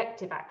as a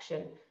collective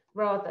action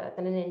rather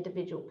than an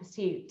individual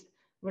pursuit,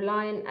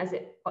 reliant as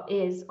it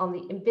is on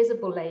the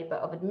invisible labor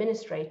of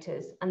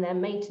administrators and their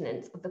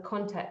maintenance of the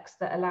context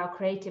that allow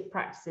creative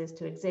practices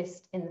to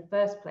exist in the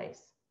first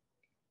place.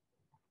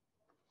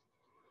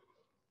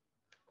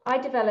 I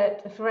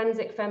developed a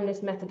forensic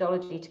feminist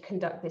methodology to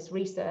conduct this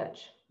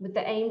research with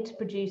the aim to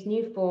produce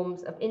new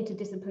forms of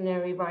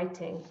interdisciplinary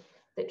writing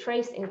that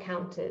trace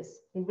encounters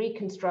and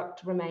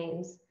reconstruct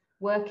remains,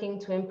 working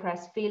to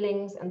impress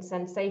feelings and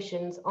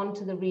sensations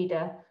onto the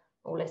reader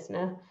or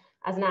listener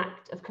as an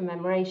act of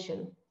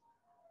commemoration.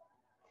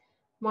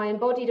 My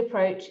embodied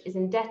approach is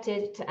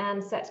indebted to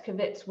Anne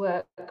Setskowitz's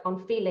work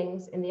on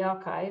feelings in the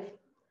archive,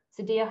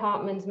 Saidiya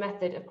Hartman's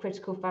method of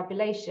critical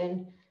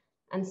fabulation,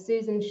 and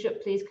Susan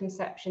Shupley's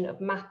conception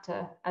of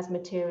matter as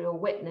material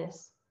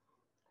witness,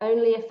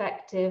 only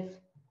effective,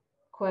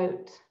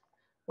 quote,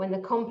 when the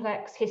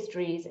complex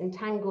histories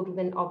entangled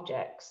within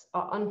objects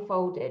are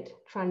unfolded,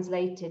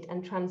 translated,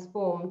 and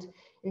transformed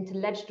into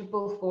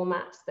legible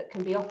formats that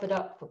can be offered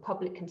up for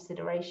public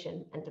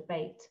consideration and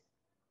debate.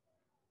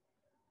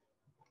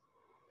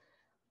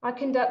 I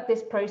conduct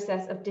this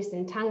process of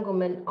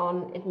disentanglement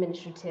on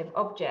administrative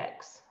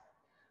objects.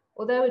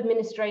 Although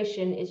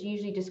administration is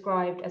usually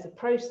described as a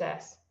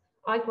process,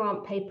 I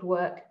grant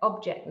paperwork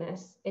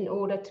objectness in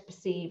order to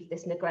perceive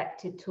this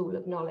neglected tool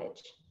of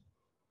knowledge.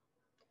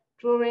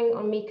 Drawing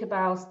on Mika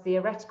Bau's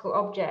theoretical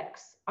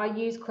objects, I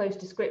use close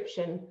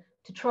description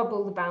to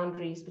trouble the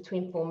boundaries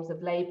between forms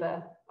of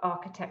labor,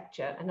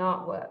 architecture, and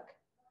artwork.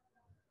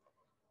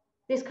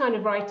 This kind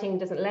of writing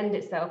doesn't lend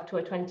itself to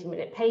a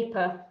 20-minute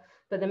paper,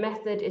 but the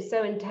method is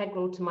so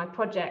integral to my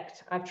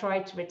project, I've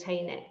tried to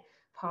retain it,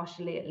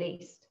 partially at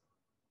least.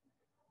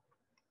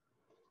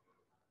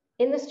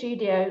 In the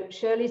studio,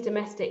 Shirley's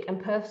domestic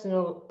and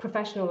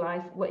professional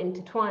life were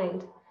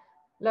intertwined.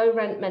 Low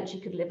rent meant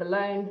she could live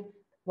alone,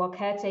 while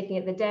caretaking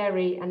at the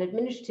dairy and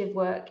administrative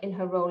work in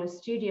her role as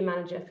studio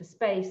manager for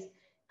Space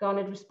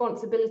garnered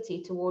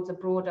responsibility towards a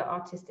broader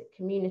artistic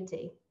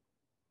community.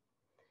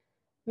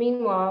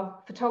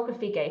 Meanwhile,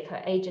 photography gave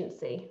her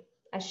agency,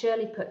 as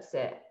Shirley puts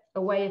it,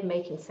 a way of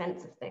making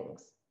sense of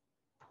things.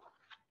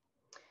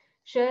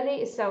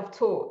 Shirley is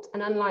self-taught,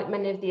 and unlike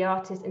many of the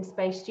artists in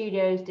Space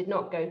Studios, did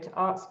not go to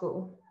art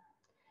school.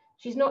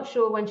 She's not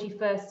sure when she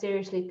first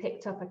seriously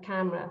picked up a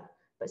camera,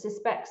 but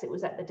suspects it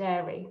was at the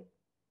dairy.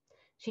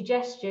 She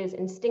gestures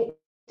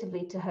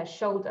instinctively to her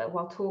shoulder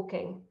while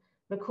talking,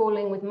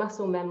 recalling with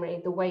muscle memory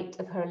the weight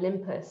of her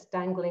Olympus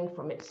dangling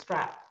from its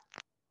strap.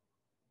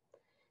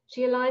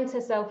 She aligns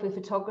herself with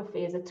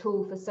photography as a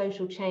tool for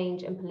social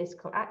change and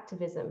political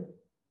activism.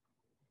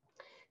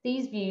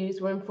 These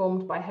views were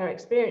informed by her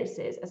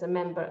experiences as a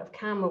member of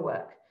Camera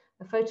Work,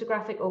 a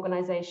photographic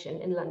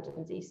organisation in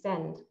London's East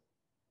End.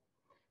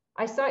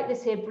 I cite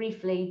this here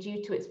briefly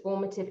due to its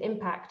formative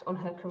impact on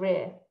her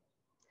career.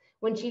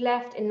 When she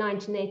left in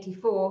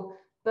 1984,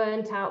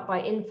 burnt out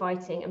by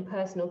infighting and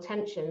personal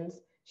tensions,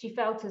 she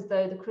felt as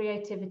though the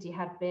creativity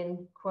had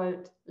been,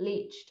 quote,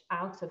 leached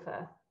out of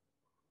her.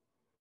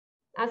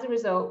 As a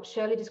result,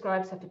 Shirley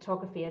describes her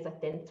photography as a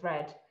thin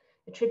thread,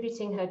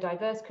 attributing her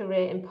diverse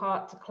career in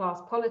part to class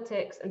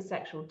politics and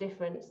sexual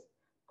difference.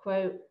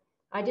 Quote,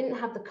 I didn't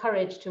have the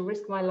courage to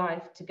risk my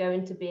life to go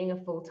into being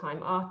a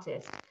full-time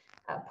artist,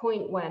 at a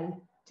point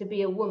when, to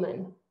be a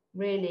woman,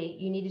 really,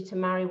 you needed to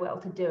marry well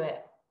to do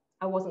it.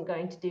 I wasn't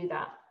going to do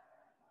that.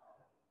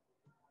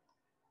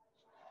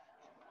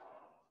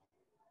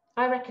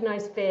 I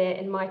recognize fear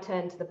in my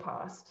turn to the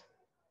past,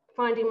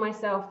 finding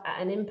myself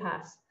at an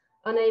impasse,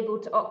 unable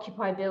to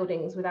occupy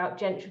buildings without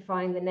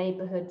gentrifying the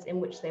neighborhoods in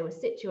which they were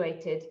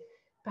situated.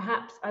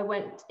 Perhaps I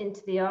went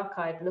into the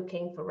archive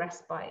looking for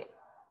respite.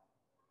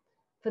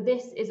 For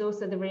this is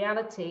also the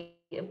reality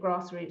of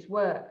grassroots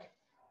work.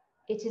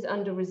 It is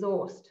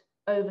under-resourced,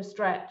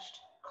 overstretched,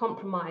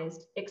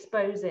 compromised,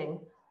 exposing,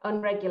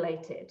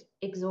 unregulated,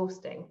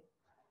 exhausting.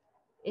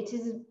 It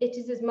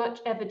is as much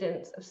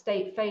evidence of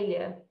state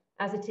failure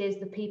as it is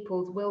the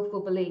people's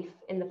willful belief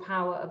in the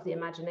power of the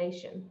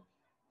imagination.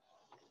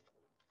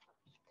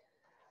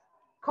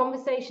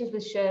 Conversations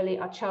with Shirley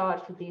are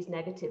charged with these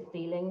negative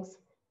feelings.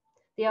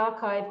 The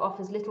archive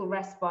offers little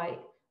respite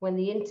when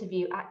the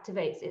interview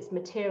activates its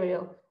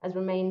material as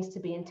remains to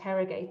be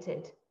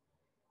interrogated.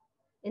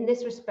 In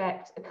this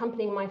respect,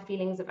 accompanying my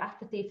feelings of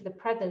apathy for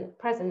the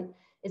present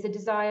is a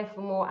desire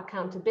for more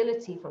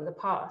accountability from the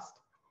past,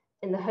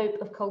 in the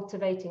hope of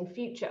cultivating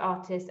future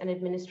artists and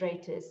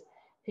administrators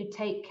who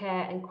take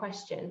care and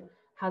question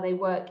how they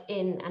work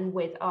in and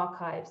with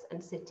archives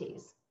and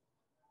cities.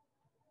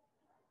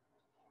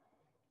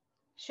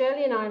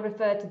 Shirley and I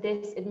refer to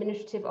this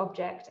administrative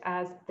object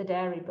as the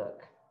Dairy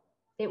Book.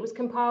 It was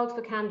compiled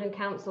for Camden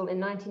Council in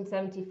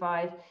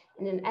 1975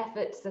 in an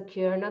effort to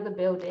secure another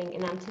building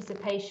in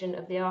anticipation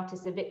of the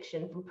artist's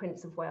eviction from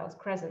Prince of Wales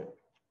Crescent.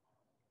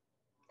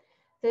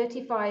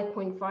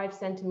 35.5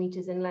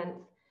 centimetres in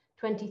length,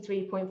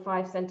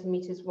 23.5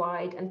 centimetres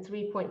wide and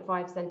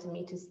 3.5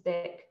 centimetres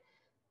thick,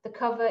 the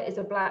cover is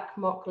a black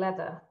mock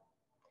leather.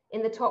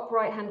 In the top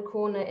right-hand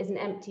corner is an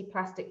empty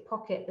plastic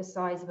pocket the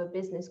size of a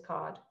business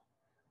card.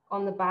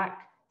 On the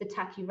back, the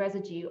tacky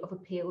residue of a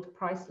peeled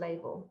price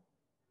label.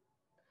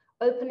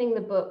 Opening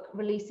the book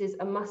releases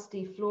a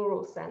musty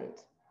floral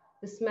scent,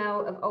 the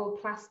smell of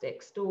old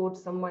plastic stored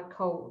somewhere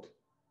cold.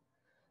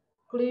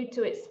 Glued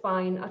to its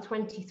spine are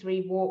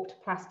 23 warped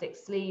plastic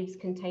sleeves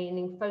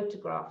containing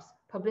photographs,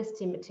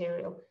 publicity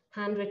material,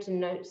 handwritten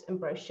notes and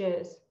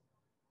brochures.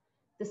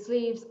 The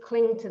sleeves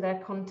cling to their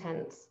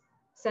contents.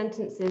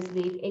 Sentences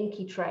leave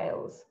inky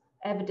trails,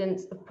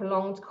 evidence of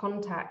prolonged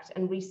contact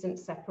and recent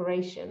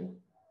separation.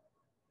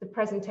 The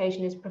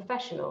presentation is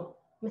professional,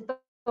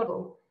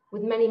 methodical,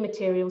 with many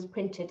materials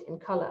printed in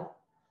colour.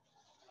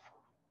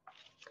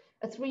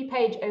 A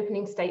 3-page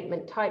opening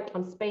statement typed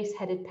on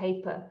space-headed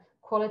paper,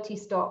 quality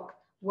stock,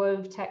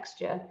 wove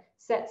texture,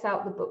 sets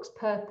out the book's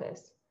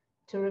purpose,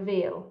 to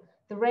reveal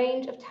the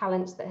range of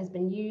talents that has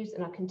been used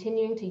and are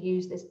continuing to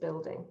use this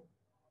building.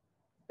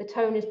 The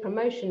tone is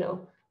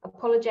promotional,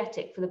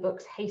 apologetic for the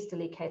book's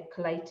hastily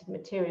collated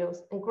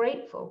materials, and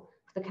grateful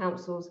for the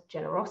council's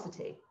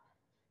generosity.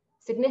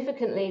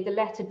 Significantly, the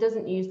letter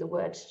doesn't use the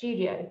word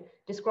studio,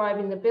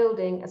 describing the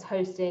building as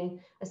hosting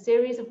a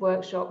series of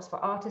workshops for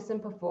artists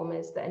and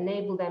performers that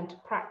enable them to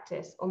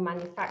practice or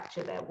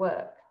manufacture their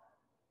work.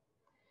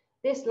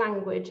 This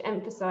language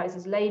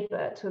emphasizes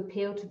labour to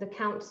appeal to the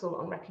council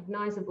on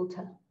recognisable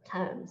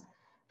terms,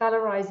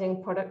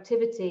 valorising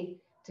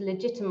productivity to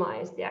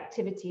legitimise the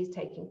activities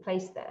taking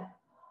place there.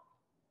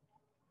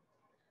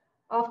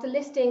 After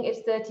listing its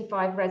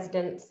 35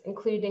 residents,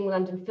 including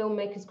London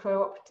Filmmakers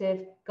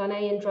Cooperative,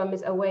 Ghanaian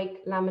drummers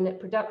Awake Laminate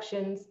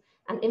Productions,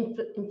 and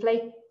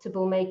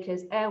inflatable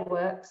makers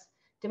Airworks,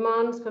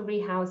 demands for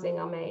rehousing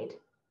are made.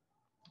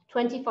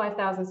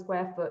 25,000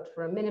 square foot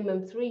for a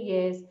minimum 3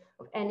 years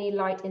of any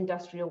light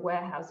industrial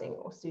warehousing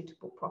or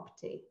suitable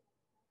property.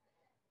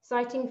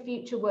 Citing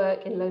future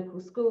work in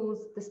local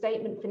schools, the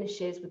statement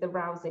finishes with a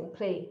rousing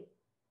plea.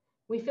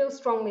 We feel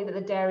strongly that the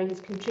dairy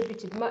has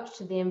contributed much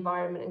to the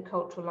environment and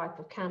cultural life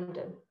of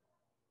Camden.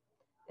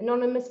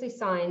 Anonymously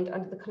signed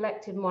under the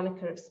collective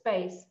moniker of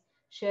Space,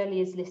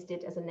 Shirley is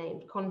listed as a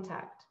named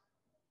contact.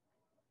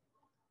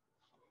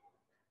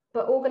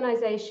 But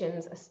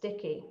organisations are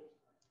sticky.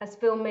 As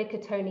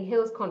filmmaker Tony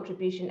Hill's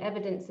contribution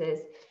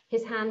evidences,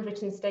 his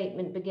handwritten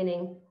statement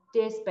beginning,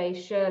 "Dear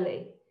Space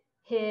Shirley,"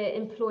 here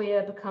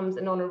employer becomes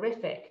an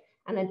honorific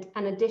and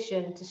an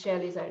addition to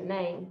Shirley's own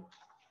name.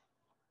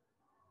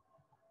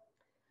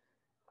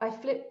 I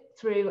flip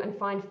through and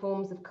find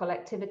forms of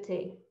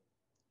collectivity.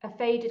 A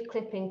faded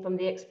clipping from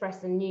the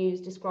Express and News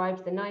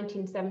describes the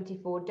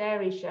 1974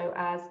 dairy show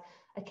as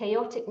a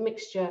chaotic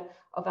mixture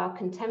of our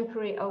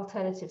contemporary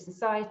alternative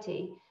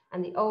society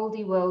and the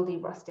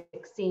oldie-worldy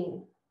rustic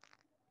scene.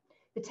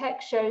 The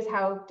text shows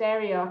how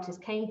dairy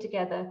artists came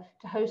together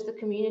to host the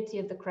community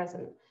of the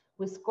Crescent,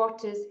 with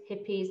squatters,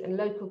 hippies, and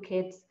local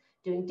kids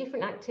doing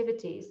different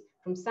activities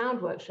from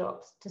sound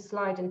workshops to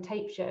slide and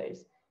tape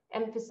shows,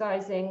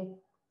 emphasizing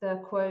the,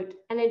 quote,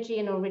 energy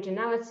and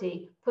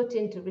originality put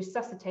into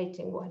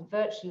resuscitating what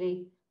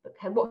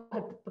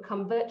had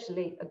become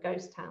virtually a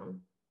ghost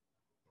town.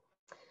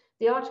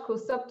 The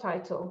article's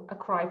subtitle, "A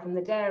Cry from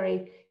the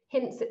Dairy,"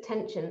 hints at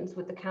tensions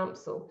with the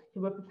council,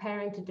 who were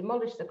preparing to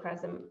demolish the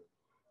Crescent.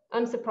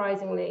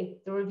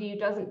 Unsurprisingly, the review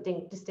doesn't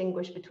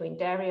distinguish between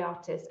dairy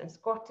artists and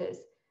squatters.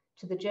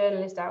 To the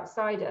journalist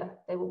outsider,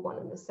 they were one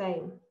and the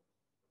same.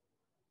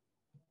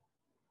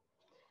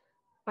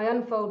 I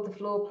unfold the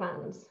floor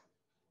plans.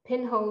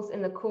 Pinholes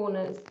in the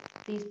corners,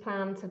 these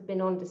plans have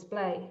been on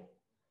display.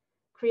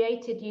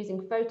 Created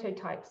using photo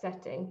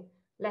typesetting,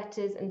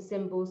 letters and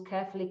symbols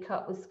carefully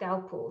cut with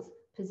scalpels,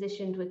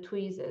 positioned with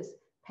tweezers,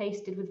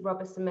 pasted with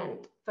rubber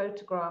cement,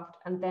 photographed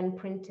and then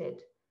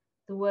printed.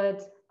 The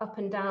words up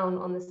and down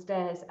on the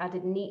stairs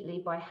added neatly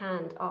by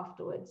hand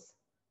afterwards.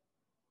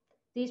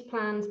 These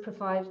plans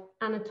provide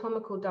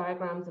anatomical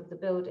diagrams of the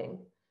building,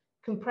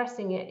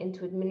 compressing it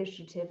into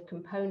administrative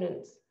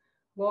components,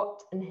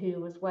 what and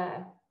who was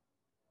where.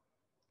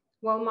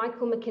 While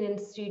Michael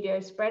McKinnon's studio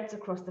spreads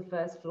across the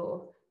first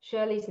floor,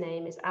 Shirley's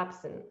name is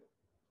absent.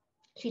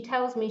 She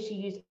tells me she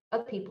used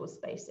other people's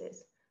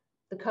spaces,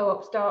 the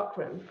co-op's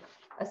darkroom,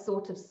 a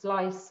sort of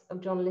slice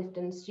of John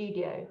Lifton's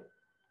studio.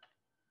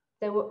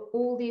 There were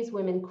all these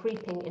women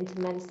creeping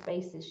into men's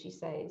spaces, she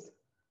says.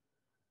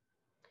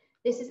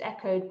 This is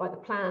echoed by the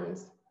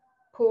plans.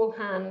 Paul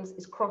Hands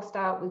is crossed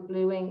out with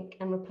blue ink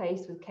and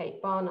replaced with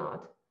Kate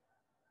Barnard.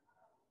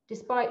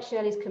 Despite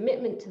Shirley's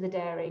commitment to the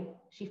dairy,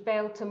 she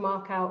failed to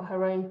mark out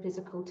her own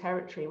physical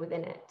territory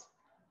within it.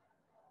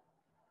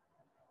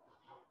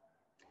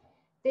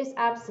 This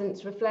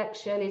absence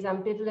reflects Shirley's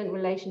ambivalent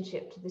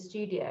relationship to the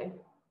studio.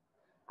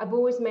 I've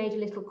always made a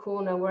little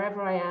corner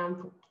wherever I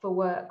am for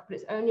work, but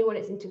it's only when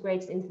it's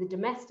integrated into the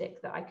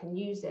domestic that I can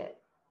use it.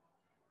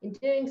 In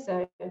doing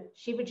so,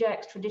 she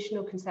rejects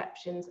traditional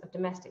conceptions of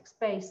domestic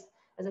space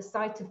as a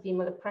site of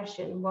female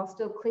oppression while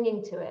still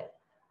clinging to it,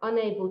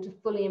 unable to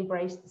fully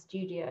embrace the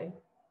studio.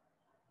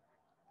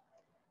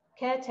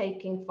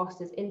 Caretaking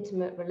fosters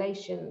intimate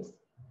relations.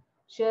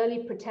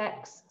 Shirley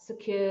protects,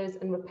 secures,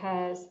 and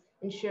repairs,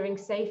 ensuring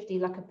safety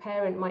like a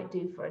parent might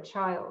do for a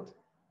child.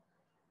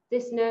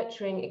 This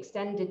nurturing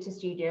extended to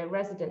studio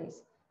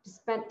residents,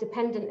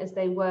 dependent as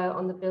they were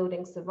on the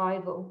building's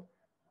survival.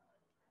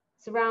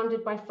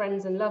 Surrounded by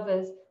friends and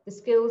lovers, the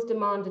skills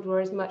demanded were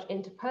as much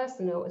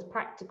interpersonal as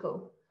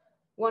practical.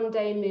 One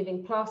day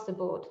moving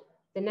plasterboard,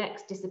 the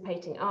next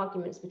dissipating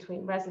arguments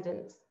between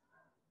residents.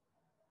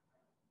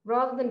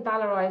 Rather than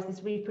valorize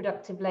this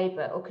reproductive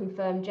labor or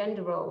confirm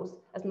gender roles,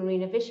 as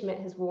Marina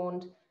Vishmit has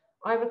warned,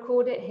 I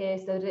record it here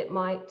so that it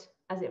might,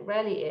 as it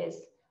rarely is,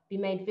 be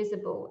made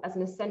visible as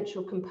an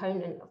essential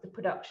component of the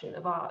production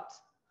of art.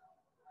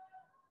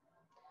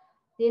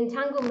 The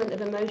entanglement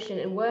of emotion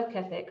and work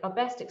ethic are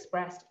best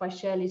expressed by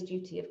Shirley's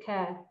duty of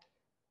care.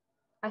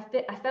 I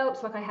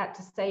felt like I had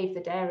to save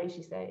the dairy,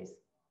 she says.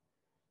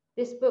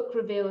 This book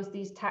reveals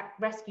these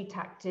rescue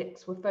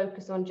tactics were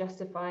focused on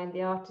justifying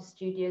the artist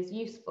studio as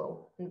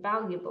useful and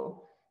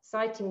valuable,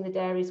 citing the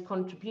dairy's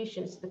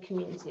contributions to the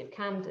community of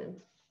Camden.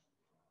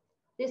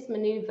 This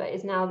maneuver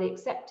is now the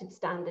accepted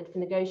standard for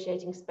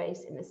negotiating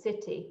space in the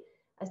city,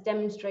 as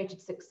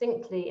demonstrated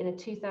succinctly in a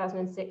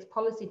 2006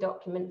 policy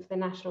document for the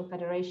National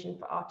Federation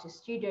for Artist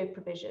Studio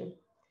Provision,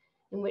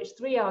 in which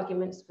 3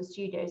 arguments for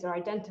studios are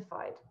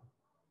identified: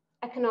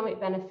 economic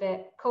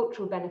benefit,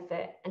 cultural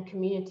benefit, and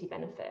community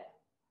benefit.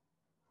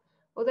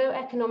 Although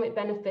economic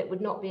benefit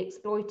would not be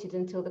exploited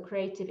until the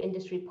creative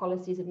industry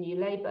policies of New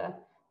Labour,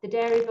 the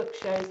dairy book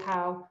shows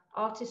how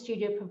artist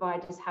studio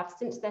providers have,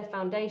 since their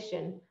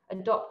foundation,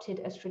 adopted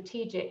a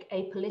strategic,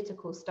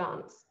 apolitical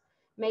stance,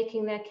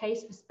 making their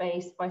case for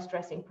space by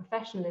stressing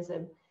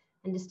professionalism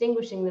and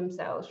distinguishing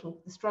themselves from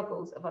the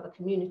struggles of other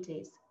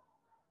communities.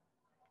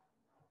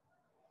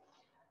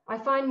 I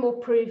find more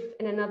proof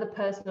in another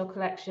personal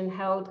collection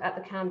held at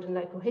the Camden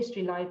Local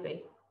History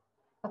Library.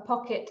 A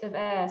pocket of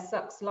air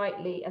sucks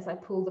lightly as I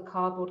pull the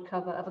cardboard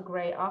cover of a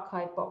grey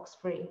archive box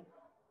free.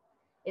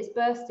 It's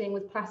bursting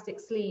with plastic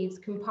sleeves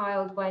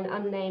compiled by an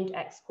unnamed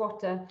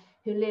ex-squatter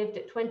who lived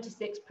at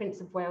 26 Prince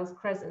of Wales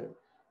Crescent,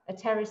 a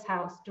terrace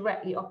house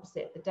directly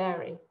opposite the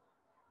dairy.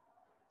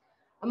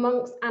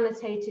 Amongst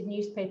annotated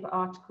newspaper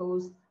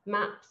articles,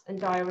 maps,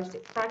 and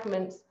diaristic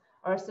fragments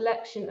are a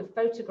selection of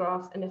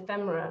photographs and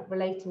ephemera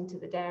relating to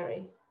the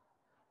dairy.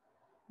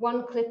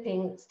 One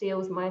clipping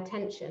steals my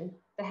attention,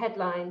 the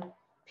headline,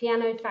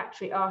 "Piano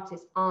Factory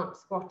Artists Aren't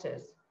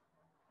Squatters."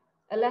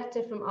 A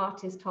letter from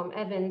artist Tom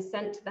Evans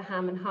sent to the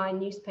Ham and High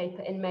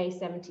newspaper in May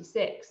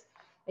 '76,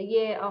 a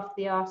year after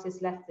the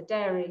artist left the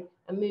dairy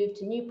and moved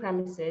to new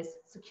premises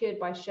secured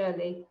by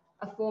Shirley,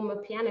 a former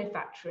piano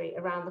factory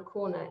around the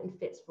corner in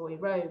Fitzroy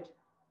Road.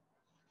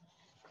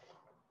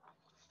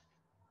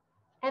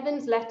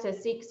 Evans' letter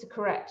seeks to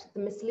correct the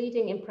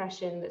misleading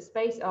impression that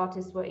space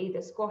artists were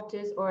either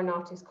squatters or an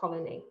artist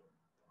colony.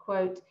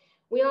 Quote,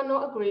 "We are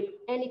not a group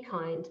any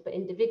kind, but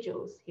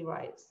individuals," he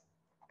writes,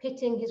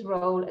 pitting his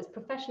role as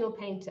professional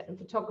painter and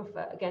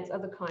photographer against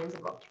other kinds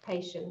of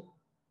occupation.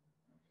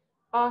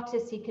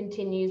 Artists, he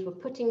continues, were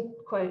putting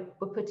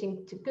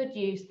to good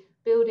use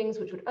buildings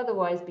which would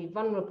otherwise be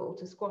vulnerable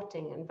to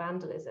squatting and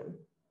vandalism.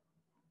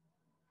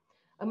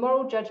 A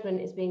moral judgment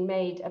is being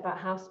made about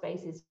how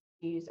space is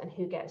used and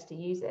who gets to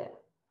use it.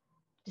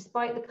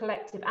 Despite the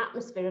collective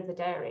atmosphere of the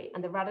dairy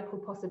and the radical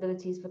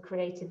possibilities for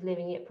creative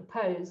living it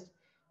proposed,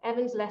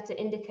 Evans' letter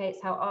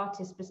indicates how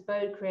artists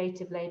bestowed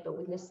creative labour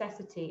with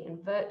necessity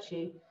and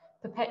virtue,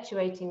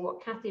 perpetuating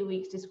what Kathy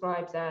Weeks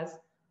describes as,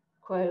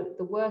 quote,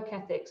 "the work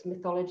ethics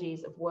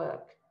mythologies of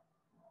work."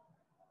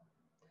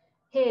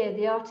 Here,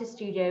 the artist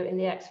studio in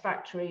the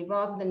ex-factory,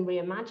 rather than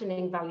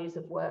reimagining values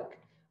of work,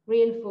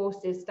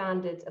 reinforces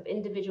standards of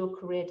individual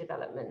career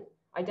development,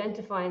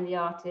 identifying the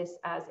artist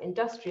as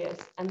industrious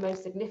and,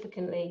 most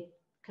significantly,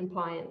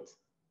 compliant.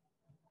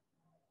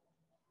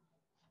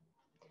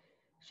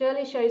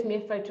 Shirley shows me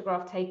a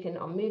photograph taken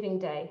on moving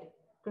day.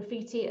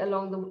 Graffiti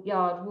along the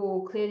yard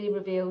wall clearly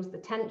reveals the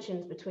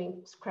tensions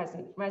between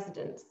Crescent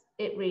residents.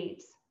 It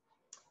reads,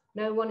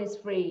 "No one is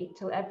free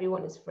till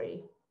everyone is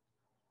free."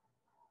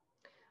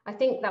 I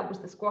think that was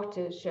the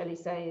squatters, Shirley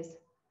says.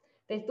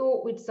 They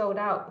thought we'd sold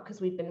out because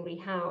we'd been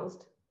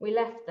rehoused. We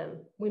left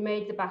them. We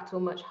made the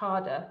battle much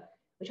harder,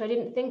 which I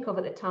didn't think of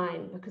at the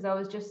time because I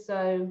was just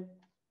so...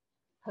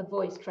 Her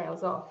voice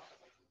trails off.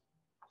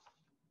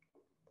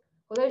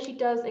 Although she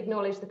does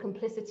acknowledge the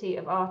complicity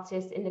of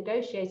artists in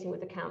negotiating with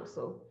the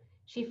council,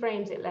 she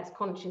frames it less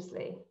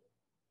consciously.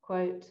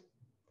 Quote,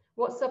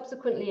 "What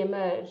subsequently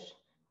emerged,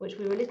 which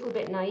we were a little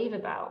bit naive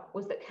about,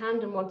 was that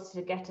Camden wanted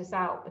to get us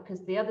out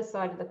because the other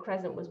side of the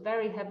Crescent was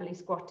very heavily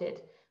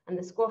squatted and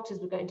the squatters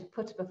were going to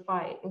put up a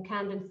fight, and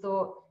Camden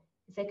thought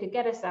if they could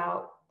get us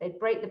out, they'd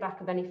break the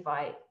back of any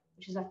fight,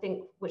 which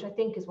I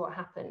think is what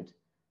happened.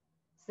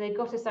 So they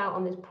got us out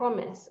on this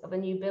promise of a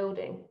new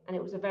building, and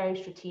it was a very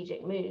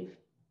strategic move."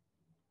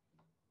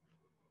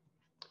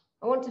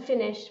 I want to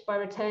finish by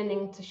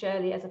returning to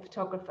Shirley as a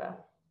photographer.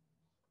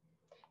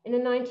 In a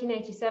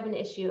 1987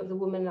 issue of the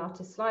Woman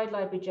Artist Slide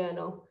Library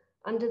Journal,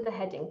 under the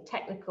heading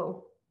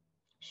Technical,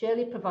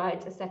 Shirley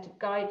provides a set of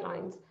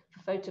guidelines for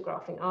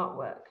photographing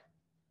artwork.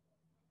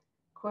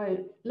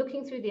 Quote,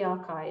 "Looking through the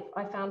archive,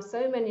 I found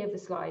so many of the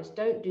slides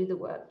don't do the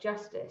work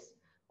justice,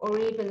 or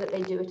even that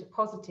they do it a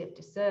positive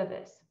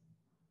disservice."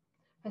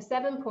 Her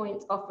 7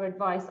 points offer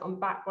advice on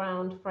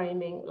background,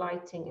 framing,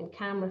 lighting, and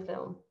camera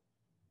film.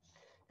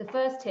 The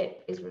first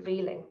tip is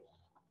revealing.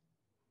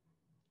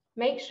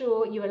 Make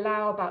sure you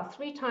allow about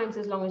 3 times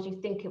as long as you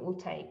think it will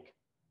take.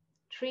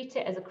 Treat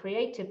it as a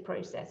creative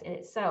process in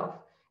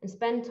itself and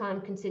spend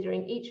time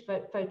considering each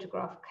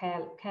photograph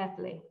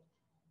carefully.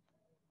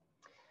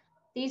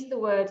 These are the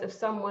words of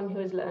someone who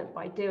has learned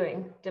by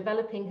doing,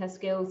 developing her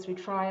skills through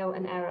trial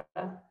and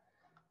error.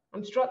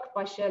 I'm struck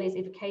by Shirley's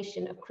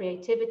evocation of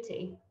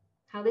creativity,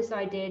 how this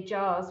idea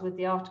jars with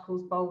the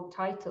article's bold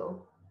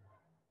title.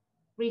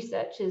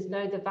 Researchers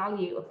know the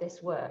value of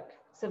this work.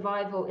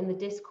 Survival in the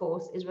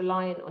discourse is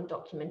reliant on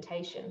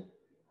documentation.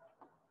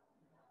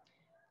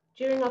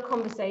 During our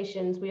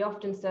conversations, we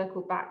often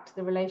circle back to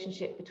the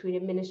relationship between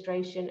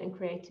administration and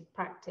creative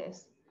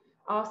practice,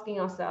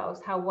 asking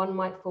ourselves how one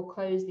might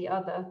foreclose the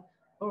other,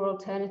 or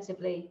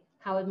alternatively,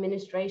 how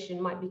administration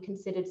might be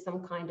considered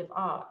some kind of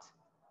art.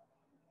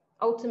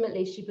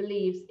 Ultimately, she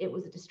believes it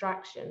was a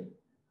distraction.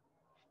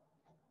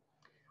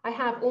 I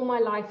have all my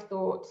life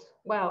thought,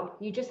 well,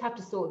 you just have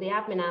to sort the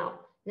admin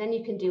out, and then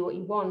you can do what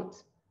you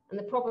want. And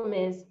the problem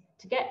is,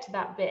 to get to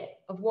that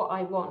bit of what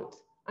I want,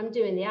 I'm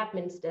doing the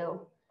admin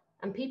still.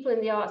 And people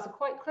in the arts are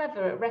quite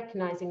clever at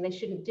recognizing they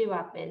shouldn't do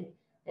admin,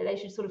 that they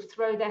should sort of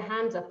throw their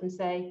hands up and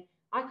say,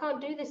 I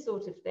can't do this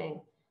sort of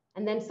thing.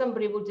 And then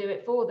somebody will do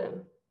it for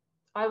them.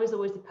 I was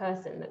always the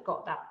person that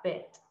got that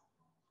bit.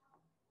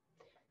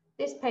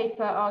 This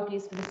paper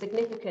argues for the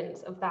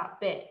significance of that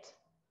bit.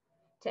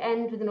 To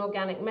end with an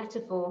organic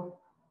metaphor,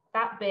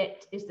 that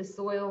bit is the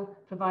soil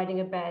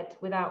providing a bed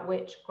without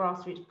which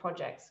grassroots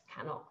projects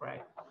cannot grow.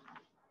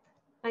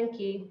 Thank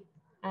you.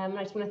 I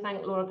just want to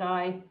thank Laura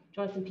Guy,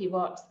 Jonathan P.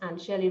 Watts,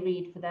 and Shirley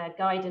Reid for their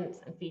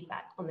guidance and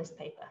feedback on this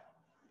paper.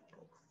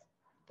 Thanks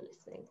for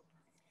listening.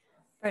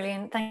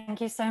 Brilliant.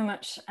 Thank you so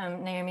much,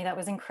 Naomi. That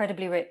was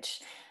incredibly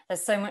rich.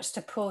 There's so much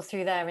to pull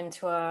through there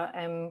into our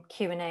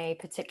Q&A,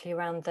 particularly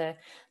around the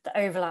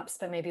overlaps,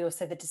 but maybe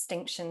also the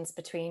distinctions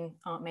between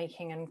art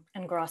making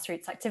and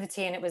grassroots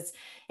activity. And it was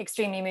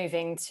extremely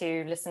moving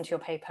to listen to your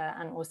paper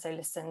and also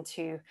listen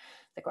to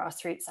the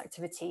grassroots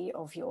activity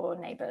of your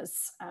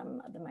neighbours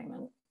at the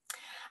moment.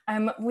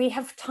 We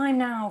have time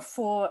now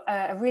for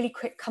a really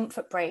quick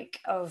comfort break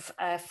of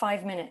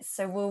 5 minutes.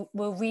 So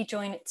we'll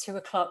rejoin at 2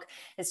 o'clock.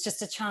 It's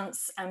just a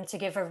chance to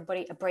give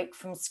everybody a break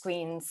from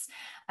screens.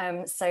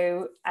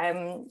 So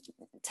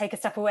take a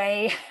step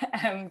away,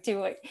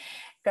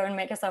 go and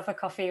make yourself a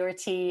coffee or a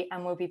tea,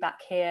 and we'll be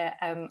back here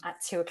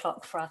at 2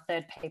 o'clock for our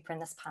third paper in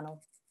this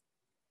panel.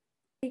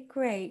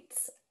 Great.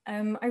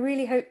 I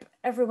really hope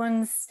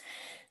everyone's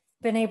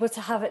been able to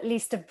have at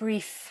least a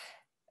brief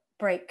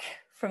break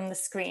from the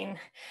screen.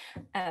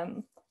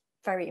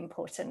 Very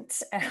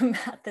important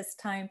at this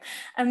time.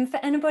 For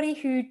anybody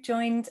who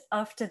joined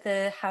after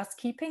the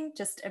housekeeping,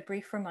 just a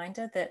brief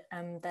reminder that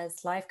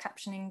there's live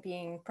captioning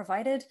being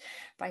provided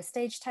by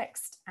Stage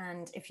Text,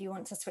 and if you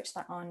want to switch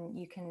that on,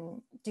 you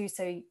can do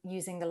so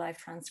using the live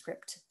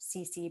transcript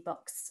CC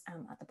box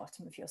at the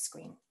bottom of your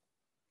screen.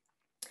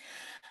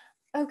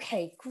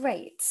 Okay,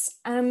 great.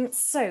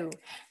 So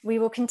we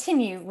will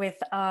continue with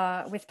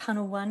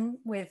panel 1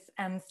 with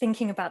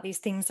thinking about these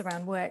themes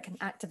around work and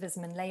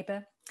activism and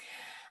labour.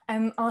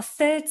 Our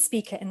third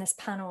speaker in this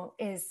panel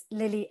is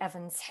Lily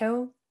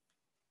Evans-Hill.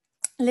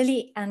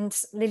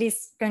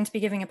 Lily's going to be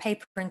giving a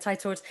paper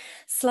entitled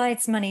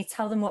Slides Money,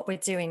 Tell Them What We're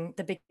Doing,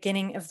 the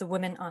Beginning of the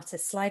Women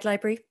Artist Slide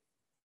Library.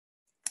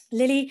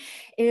 Lily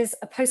is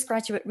a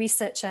postgraduate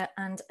researcher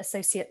and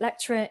associate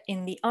lecturer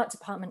in the art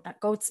department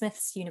at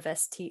Goldsmiths,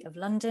 University of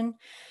London,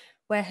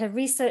 where her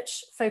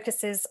research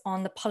focuses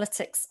on the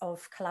politics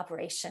of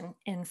collaboration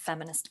in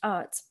feminist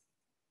art.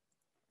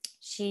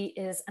 She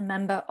is a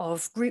member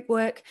of Group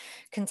Work,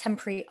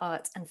 Contemporary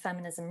Art and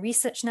Feminism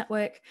Research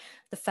Network,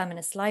 the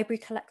Feminist Library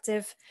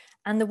Collective,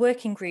 and the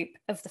working group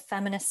of the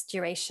Feminist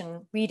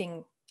Duration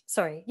Reading,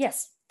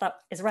 that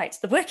is right,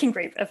 the working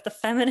group of the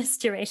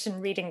Feminist Duration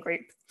Reading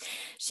Group.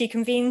 She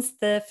convenes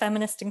the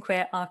Feminist and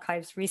Queer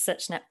Archives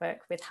Research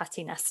Network with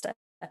Hattie Nestor,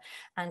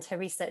 and her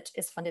research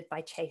is funded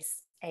by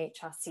Chase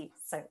AHRC.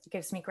 So it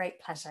gives me great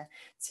pleasure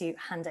to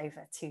hand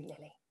over to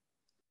Lily.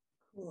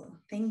 Cool,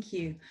 thank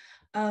you.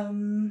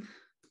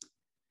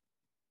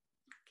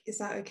 Is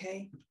that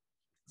okay?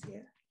 Yeah.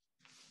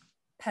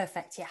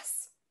 Perfect,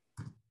 yes.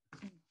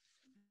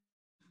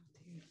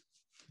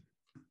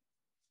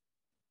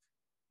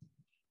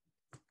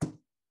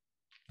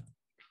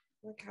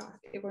 Look out,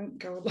 it won't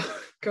go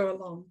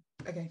along.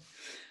 Okay,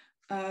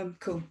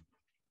 cool.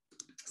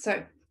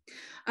 So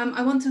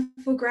I want to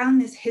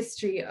foreground this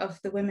history of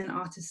the Women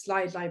Artists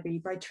Slide Library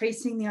by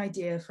tracing the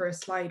idea for a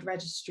slide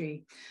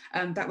registry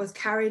that was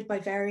carried by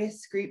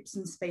various groups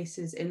and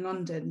spaces in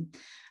London,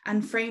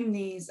 and frame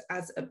these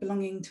as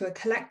belonging to a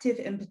collective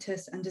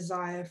impetus and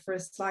desire for a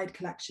slide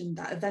collection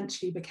that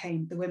eventually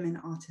became the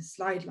Women Artists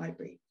Slide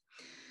Library.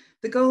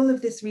 The goal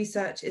of this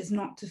research is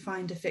not to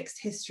find a fixed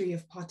history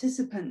of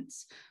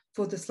participants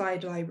for the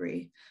slide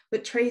library,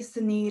 but trace the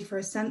need for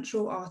a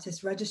central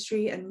artist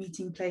registry and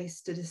meeting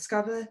place to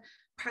discover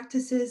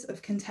practices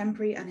of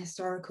contemporary and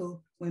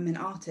historical women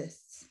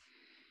artists.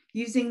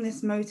 Using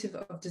this motive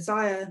of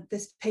desire,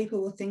 this paper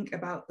will think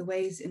about the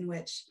ways in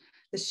which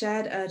the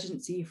shared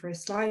urgency for a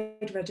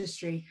slide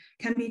registry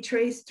can be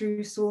traced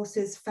through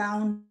sources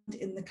found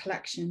in the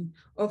collection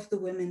of the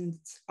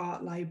Women's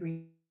Art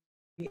Library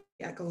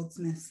at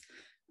Goldsmiths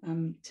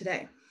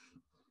today.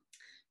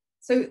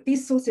 So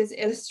these sources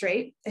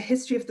illustrate a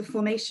history of the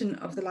formation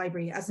of the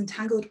library as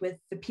entangled with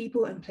the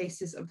people and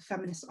places of the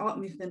feminist art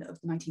movement of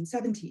the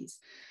 1970s,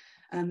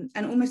 and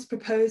almost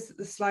propose that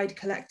the Slide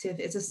Collective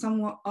is a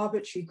somewhat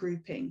arbitrary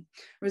grouping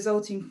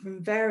resulting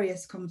from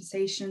various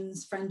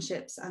conversations,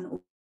 friendships, and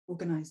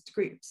organized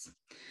groups.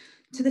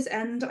 To this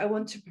end, I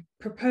want to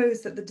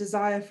propose that the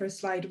desire for a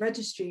slide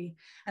registry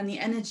and the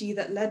energy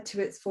that led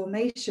to its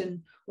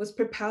formation was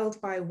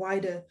propelled by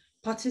wider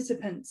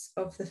participants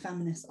of the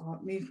feminist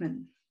art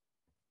movement.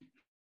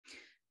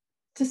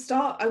 To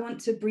start, I want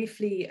to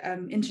briefly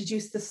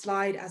introduce the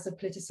slide as a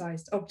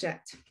politicized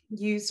object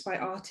used by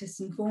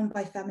artists informed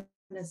by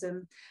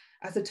feminism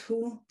as a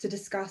tool to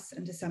discuss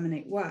and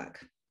disseminate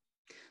work.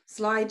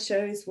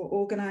 Slideshows were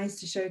organized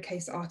to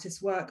showcase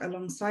artists' work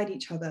alongside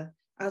each other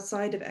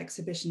outside of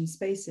exhibition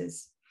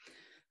spaces.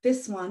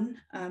 This one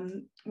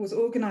was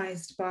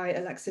organized by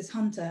Alexis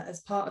Hunter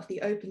as part of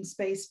the Open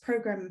Space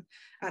program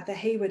at the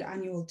Hayward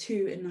Annual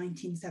 2 in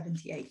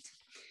 1978.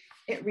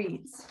 It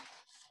reads,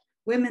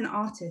 "Women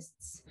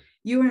artists,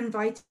 you are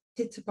invited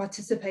to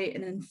participate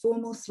in an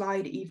informal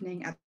slide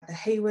evening at the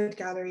Hayward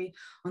Gallery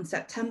on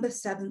September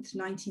 7th,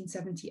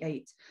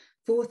 1978,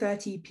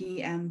 4:30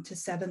 p.m. to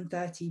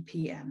 7:30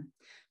 p.m.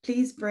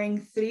 Please bring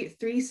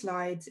three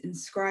slides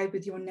inscribed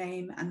with your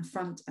name and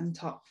front and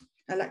top.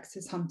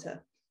 Alexis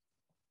Hunter."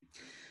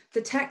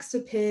 The text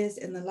appears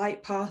in the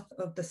light path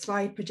of the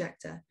slide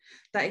projector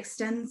that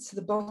extends to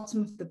the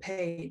bottom of the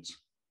page.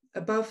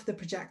 Above the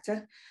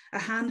projector, a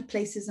hand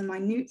places a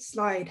minute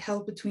slide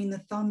held between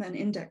the thumb and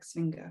index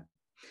finger.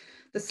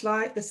 The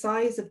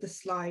size of the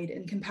slide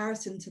in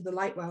comparison to the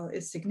light well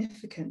is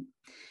significant.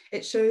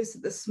 It shows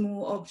that the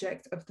small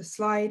object of the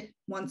slide,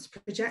 once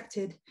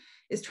projected,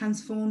 is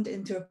transformed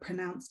into a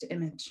pronounced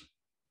image.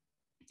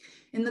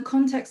 In the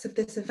context of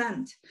this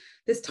event,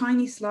 this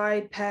tiny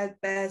slide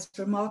bears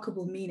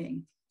remarkable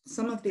meaning.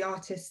 Some of the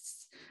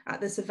artists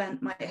at this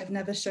event might have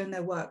never shown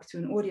their work to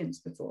an audience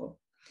before.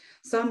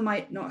 Some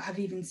might not have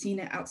even seen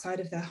it outside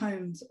of their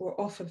homes or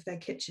off of their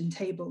kitchen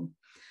table.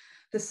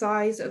 The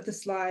size of the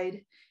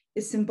slide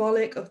is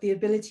symbolic of the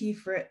ability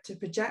for it to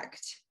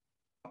project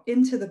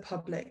into the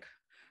public,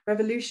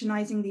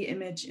 revolutionizing the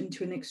image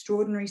into an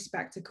extraordinary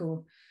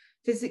spectacle,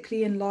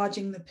 physically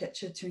enlarging the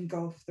picture to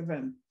engulf the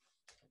room.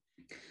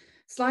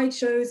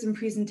 Slideshows and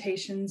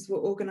presentations were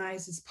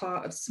organized as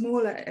part of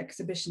smaller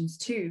exhibitions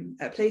too,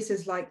 at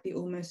places like the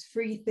Almost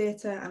Free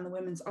Theatre and the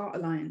Women's Art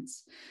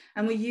Alliance,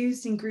 and were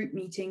used in group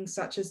meetings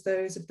such as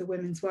those of the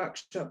Women's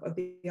Workshop of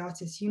the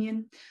Artists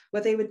Union,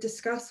 where they would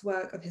discuss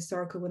work of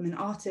historical women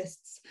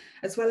artists,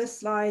 as well as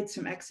slides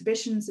from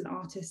exhibitions and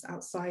artists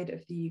outside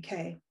of the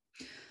UK.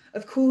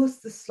 Of course,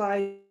 the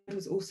slide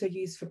was also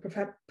used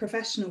for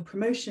professional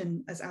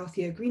promotion, as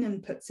Althea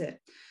Greenan puts it,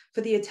 for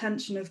the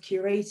attention of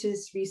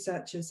curators,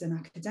 researchers, and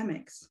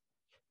academics.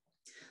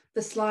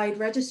 The slide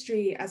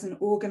registry as an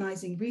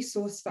organizing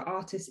resource for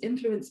artists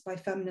influenced by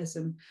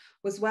feminism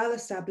was well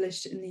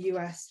established in the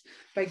US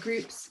by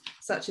groups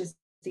such as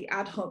the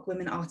Ad Hoc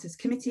Women Artists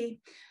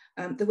Committee,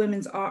 the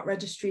Women's Art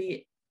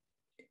Registry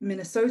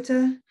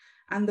Minnesota,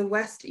 and the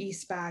West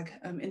East Bag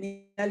in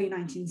the early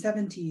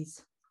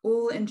 1970s,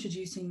 all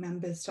introducing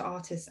members to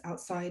artists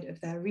outside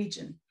of their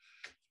region.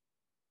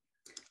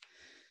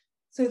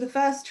 So the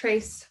first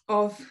trace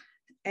of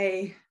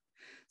a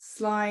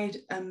slide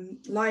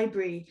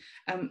library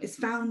is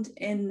found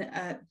in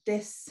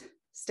this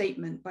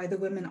statement by the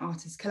Women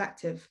Artists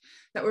Collective,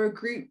 that were a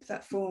group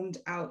that formed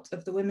out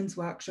of the Women's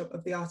Workshop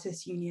of the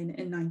Artists Union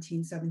in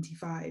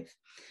 1975.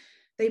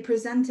 They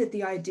presented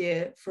the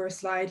idea for a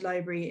slide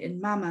library in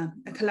Mama,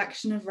 a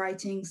collection of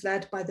writings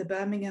led by the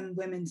Birmingham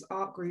Women's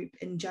Art Group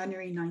in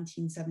January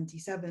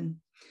 1977.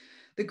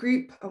 The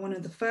group are one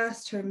of the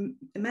first to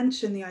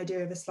mention the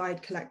idea of a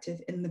slide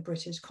collective in the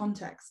British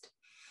context.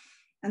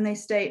 And they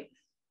state,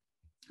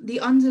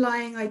 the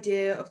underlying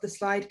idea of the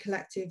slide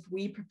collective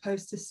we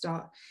propose to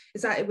start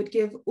is that it would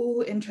give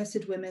all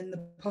interested women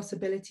the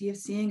possibility of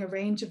seeing a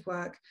range of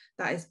work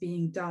that is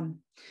being done.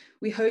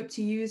 We hope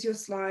to use your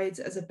slides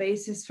as a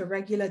basis for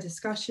regular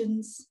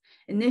discussions,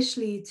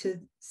 initially to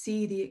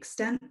see the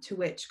extent to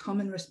which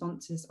common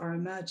responses are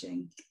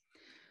emerging.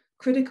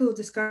 Critical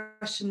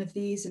discussion of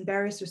these and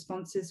various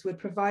responses would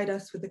provide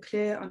us with a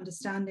clear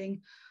understanding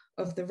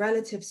of the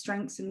relative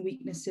strengths and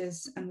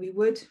weaknesses, and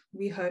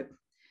we hope,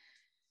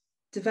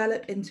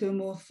 develop into a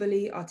more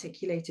fully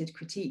articulated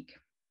critique.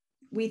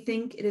 We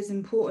think it is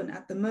important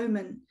at the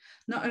moment,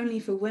 not only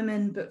for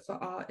women, but for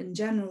art in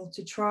general,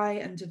 to try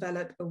and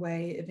develop a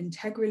way of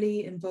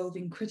integrally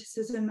involving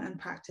criticism and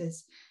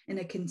practice in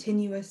a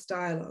continuous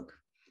dialogue.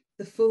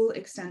 The full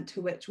extent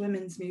to which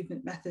women's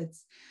movement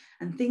methods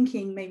and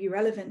thinking may be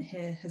relevant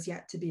here has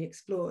yet to be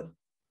explored.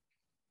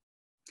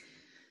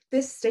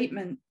 This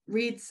statement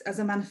reads as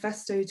a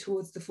manifesto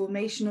towards the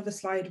formation of a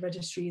slide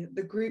registry that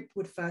the group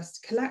would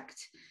first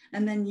collect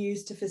and then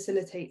use to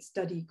facilitate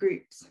study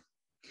groups.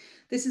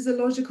 This is a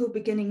logical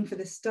beginning for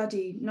this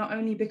study, not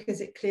only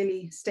because it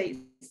clearly states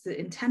the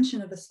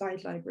intention of a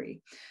slide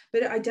library,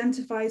 but it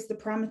identifies the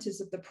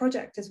parameters of the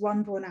project as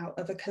one born out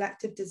of a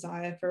collective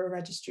desire for a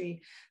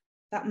registry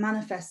that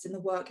manifests in the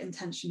work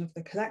intention of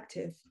the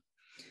collective.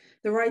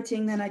 The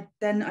writing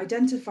then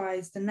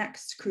identifies the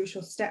next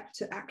crucial step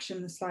to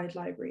action the slide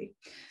library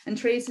and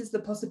traces the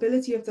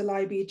possibility of the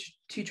library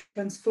to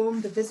transform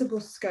the visible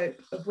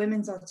scope of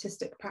women's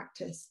artistic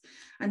practice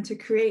and to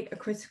create a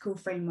critical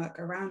framework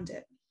around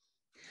it.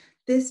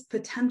 This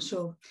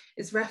potential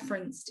is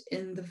referenced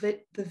in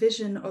the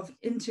vision of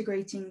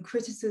integrating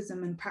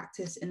criticism and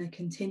practice in a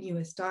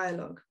continuous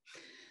dialogue.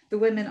 The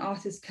Women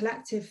Artists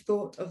Collective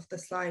thought of the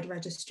slide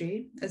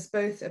registry as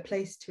both a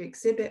place to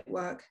exhibit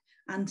work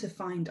and to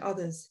find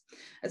others,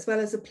 as well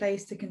as a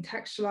place to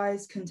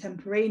contextualize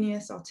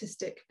contemporaneous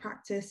artistic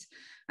practice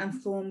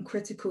and form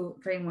critical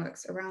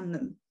frameworks around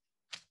them.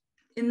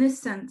 In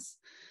this sense,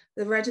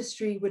 the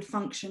registry would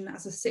function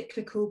as a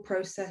cyclical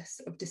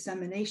process of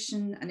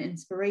dissemination and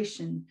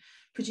inspiration,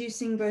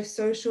 producing both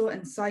social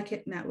and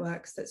psychic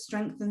networks that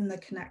strengthen the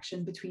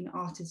connection between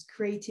artists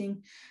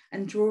creating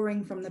and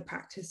drawing from the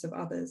practice of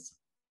others.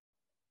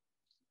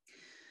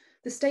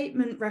 The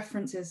statement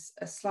references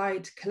a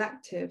slide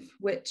collective,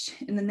 which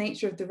in the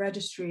nature of the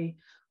registry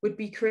would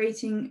be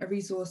creating a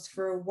resource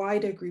for a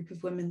wider group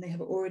of women they have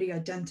already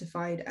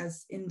identified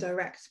as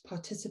indirect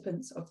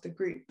participants of the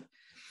group.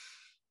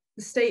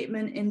 The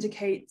statement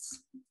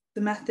indicates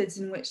the methods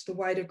in which the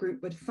wider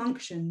group would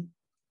function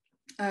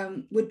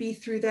would be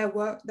through their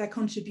work, their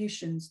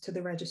contributions to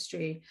the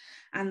registry,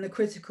 and the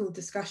critical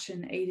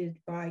discussion aided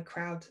by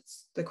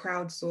the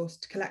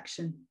crowdsourced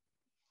collection.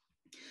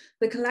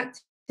 The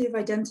collective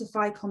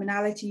identify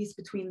commonalities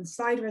between the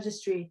slide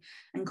registry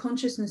and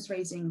consciousness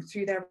raising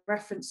through their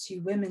reference to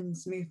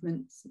women's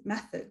movement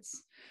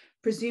methods,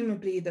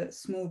 presumably the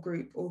small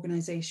group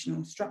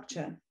organizational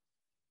structure.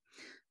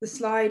 The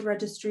slide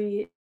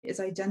registry is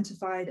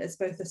identified as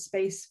both a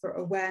space for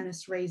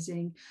awareness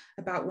raising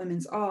about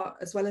women's art,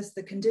 as well as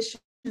the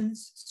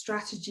conditions,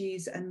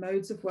 strategies, and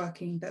modes of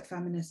working that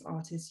feminist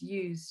artists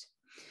use.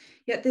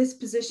 Yet this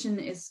position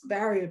is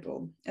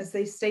variable, as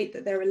they state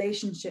that their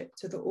relationship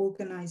to the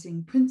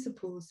organizing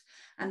principles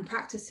and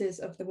practices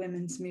of the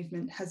women's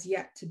movement has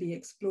yet to be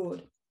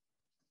explored.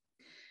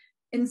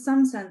 In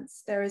some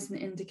sense, there is an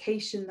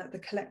indication that the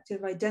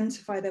collective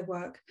identify their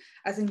work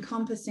as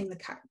encompassing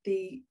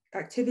the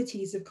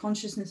activities of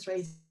consciousness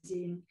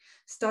raising,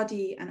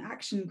 study, and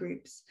action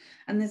groups,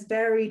 and this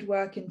varied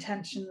work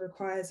intention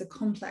requires a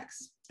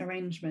complex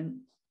arrangement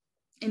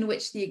in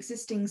which the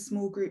existing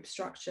small group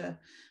structure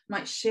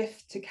might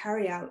shift to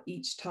carry out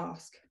each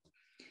task.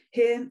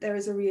 Here, there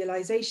is a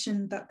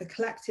realization that the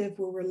collective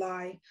will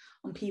rely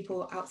on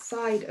people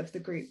outside of the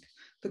group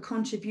for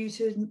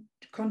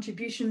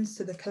contributions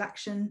to the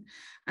collection,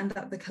 and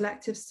that the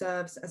collective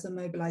serves as a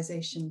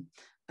mobilization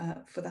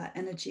for that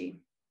energy.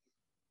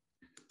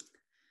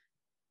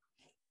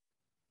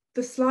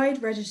 The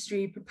slide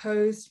registry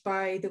proposed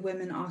by the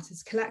Women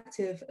Artists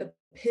Collective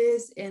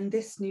appears in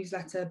this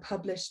newsletter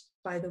published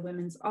by the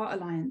Women's Art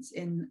Alliance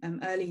in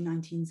early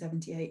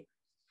 1978.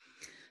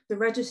 The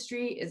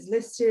registry is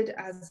listed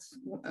as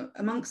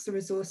amongst the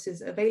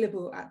resources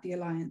available at the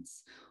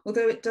Alliance,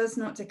 although it does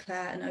not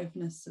declare an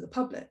openness to the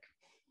public.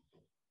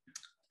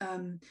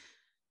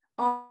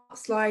 Art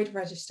Slide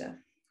Register.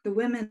 The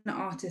Women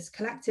Artists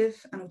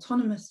Collective, an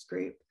autonomous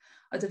group,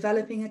 are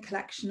developing a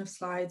collection of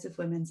slides of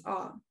women's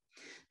art.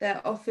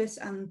 Their office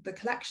and the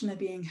collection are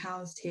being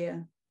housed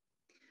here.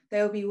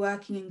 They will be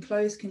working in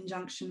close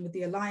conjunction with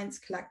the Alliance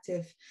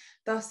Collective,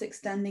 thus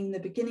extending the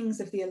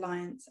beginnings of the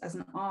Alliance as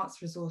an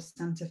arts resource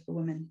centre for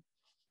women.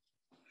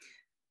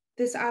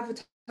 This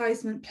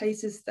advertisement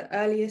places the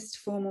earliest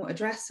formal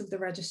address of the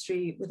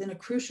registry within a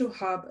crucial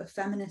hub of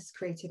feminist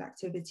creative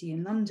activity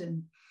in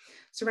London,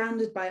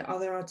 surrounded by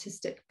other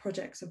artistic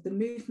projects of the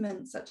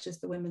movement, such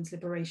as the Women's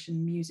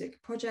Liberation Music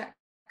Projects,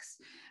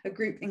 a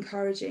group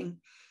encouraging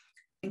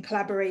in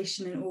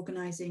collaboration and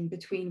organising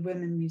between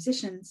women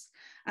musicians,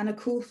 and a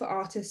call for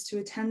artists to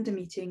attend a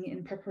meeting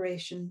in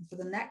preparation for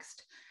the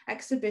next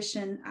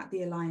exhibition at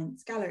the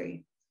Alliance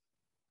Gallery.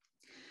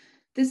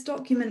 This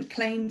document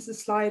claims the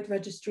slide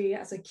registry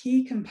as a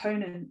key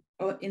component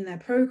in their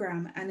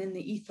programme and in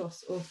the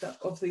ethos of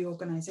the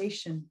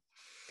organisation.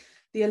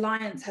 The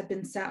Alliance had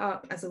been set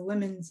up as a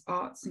women's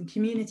arts and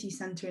community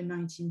centre in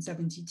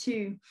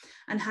 1972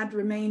 and had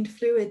remained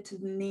fluid to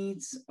the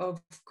needs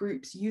of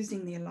groups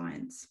using the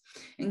Alliance,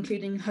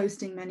 including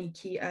hosting many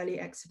key early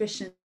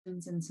exhibitions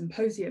and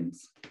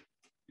symposiums.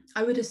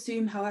 I would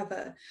assume,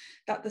 however,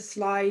 that the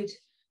slide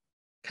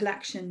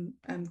collection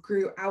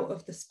grew out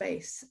of the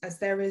space, as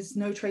there is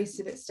no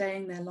trace of it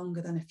staying there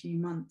longer than a few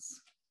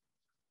months.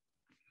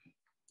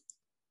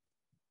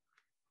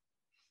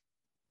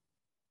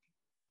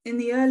 In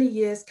the early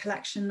years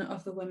collection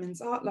of the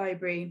Women's Art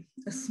Library,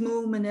 a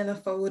small manila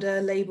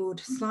folder labelled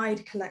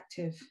Slide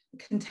Collective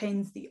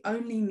contains the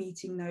only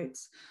meeting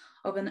notes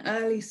of an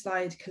early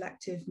Slide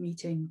Collective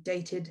meeting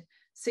dated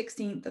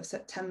 16th of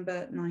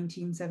September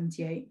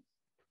 1978.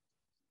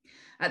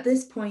 At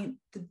this point,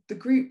 the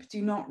group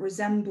do not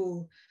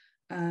resemble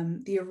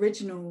the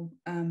original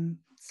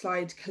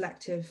Slide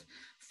Collective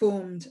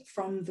formed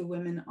from the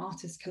Women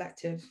Artists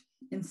Collective.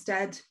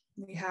 Instead,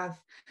 we have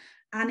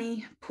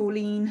Annie,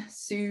 Pauline,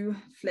 Sue,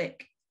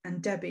 Flick,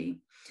 and Debbie,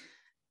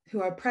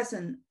 who are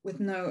present with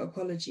no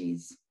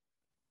apologies.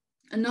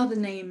 Another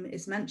name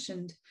is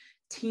mentioned,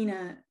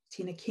 Tina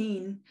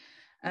Keane,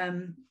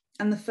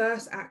 and the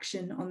first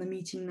action on the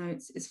meeting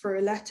notes is for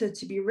a letter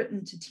to be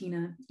written to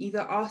Tina,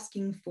 either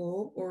asking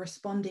for or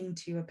responding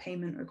to a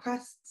payment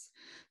requests,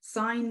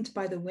 signed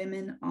by the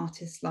Women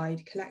Artists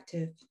Slide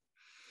Collective.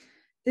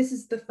 This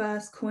is the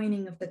first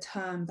coining of the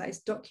term that is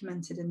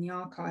documented in the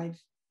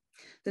archive.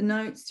 The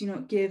notes do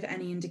not give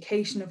any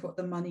indication of what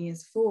the money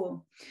is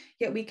for,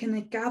 yet we can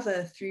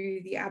gather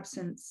through the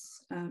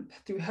absence,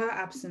 through her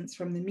absence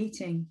from the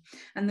meeting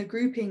and the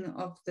grouping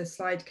of the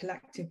Slide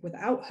Collective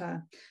without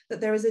her, that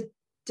there is a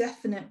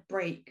definite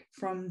break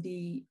from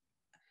the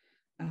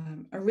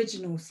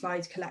original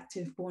Slide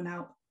Collective born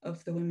out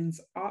of the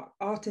Women's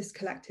Artists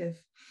Collective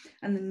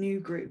and the new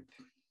group.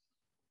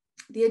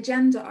 The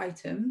agenda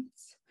items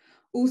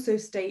also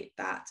state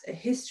that a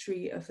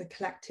history of the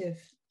collective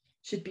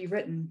should be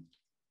written,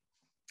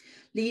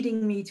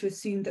 leading me to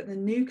assume that the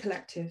new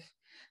collective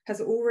has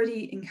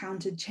already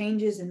encountered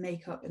changes in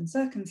makeup and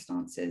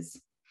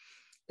circumstances.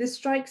 This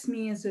strikes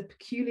me as a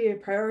peculiar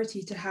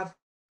priority to have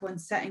when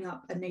setting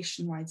up a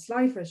nationwide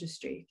slide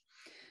registry.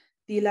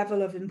 The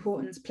level of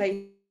importance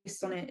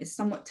placed on it is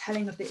somewhat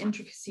telling of the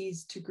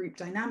intricacies to group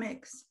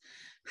dynamics,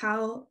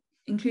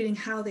 including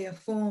how they are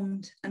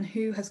formed and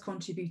who has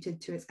contributed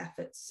to its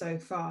efforts so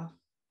far.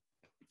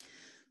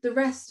 The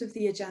rest of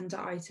the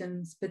agenda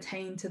items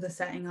pertain to the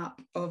setting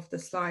up of the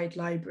slide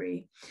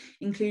library,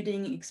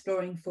 including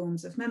exploring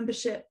forms of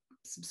membership,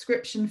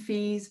 subscription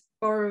fees,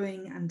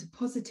 borrowing and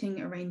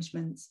depositing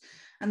arrangements,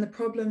 and the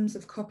problems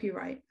of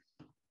copyright.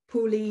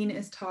 Pauline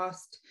is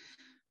tasked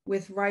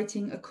with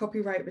writing a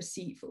copyright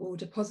receipt for all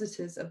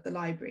depositors of the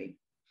library.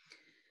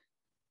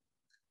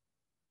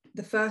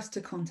 The first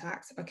to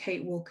contact are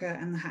Kate Walker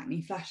and the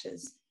Hackney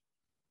Flashers.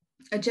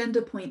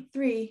 Agenda point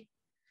 3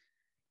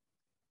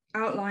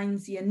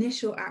 outlines the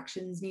initial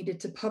actions needed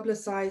to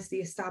publicise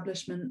the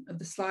establishment of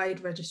the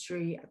slide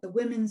registry at the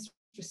Women's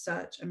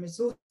Research and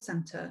Resource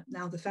Centre,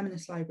 now the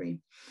Feminist Library,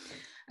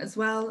 as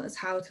well as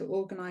how to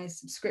organise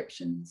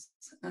subscriptions,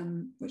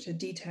 which are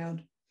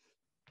detailed.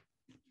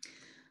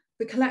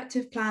 The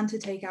collective planned to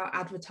take out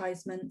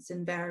advertisements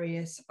in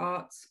various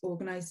arts,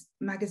 organised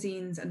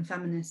magazines and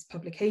feminist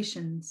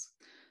publications.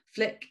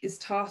 Flick is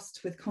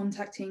tasked with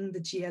contacting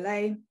the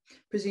GLA,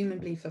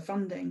 presumably for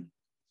funding.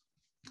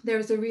 There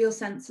is a real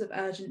sense of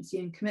urgency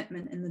and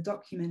commitment in the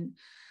document,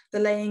 the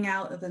laying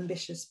out of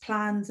ambitious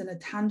plans and a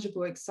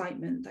tangible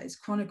excitement that is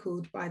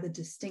chronicled by the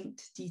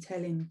distinct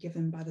detailing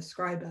given by the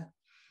scriber.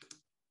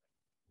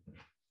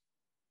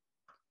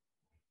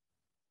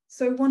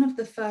 So one of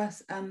the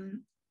first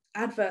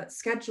adverts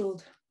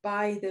scheduled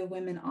by the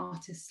Women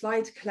Artists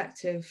Slide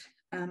Collective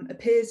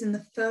appears in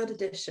the 3rd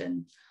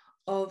edition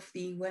of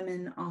the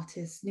Women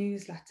Artists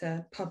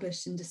newsletter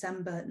published in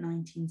December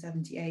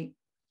 1978.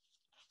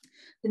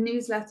 The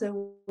newsletter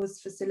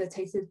was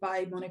facilitated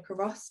by Monica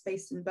Ross,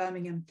 based in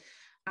Birmingham,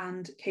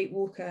 and Kate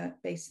Walker,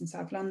 based in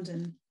South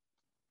London.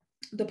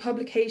 The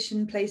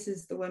publication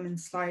places the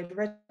Women's Slide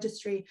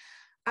Registry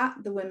at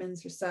the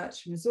Women's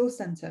Research and Resource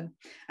Centre,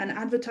 and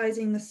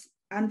advertising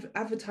and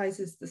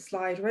advertises the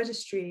slide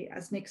registry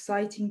as an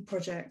exciting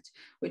project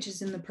which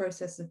is in the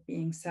process of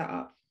being set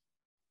up.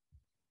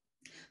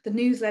 The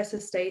newsletter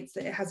states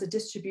that it has a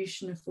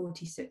distribution of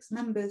 46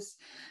 members,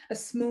 a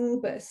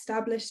small but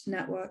established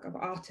network of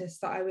artists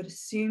that I would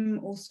assume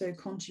also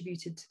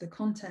contributed to the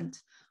content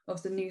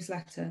of the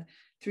newsletter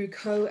through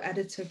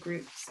co-editor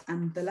groups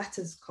and the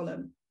letters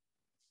column.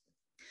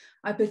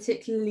 I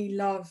particularly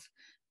love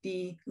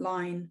the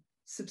line,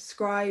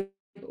 "Subscribe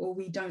or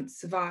we don't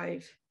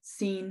survive,"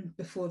 seen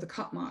before the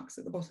cut marks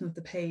at the bottom of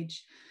the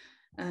page,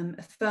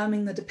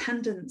 affirming the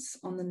dependence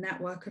on the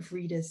network of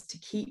readers to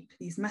keep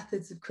these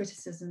methods of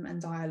criticism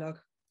and dialogue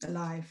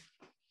alive.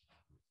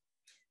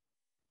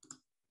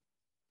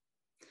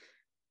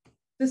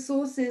 The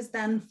sources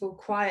then fall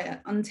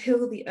quiet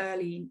until the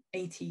early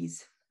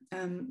 80s,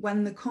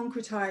 when the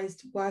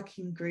concretized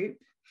working group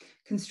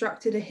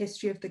constructed a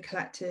history of the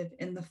collective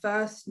in the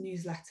first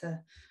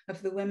newsletter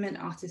of the Women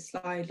Artists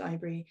Slide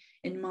Library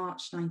in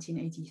March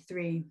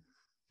 1983.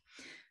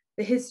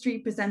 The history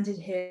presented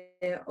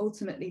here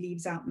ultimately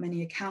leaves out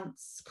many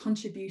accounts,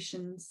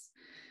 contributions,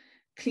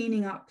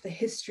 cleaning up the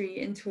history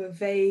into a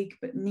vague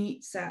but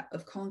neat set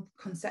of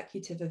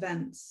consecutive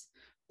events.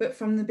 But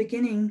from the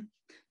beginning,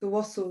 the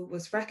WASL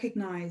was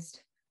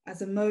recognized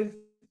as a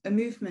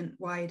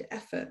movement-wide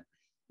effort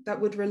that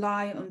would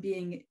rely on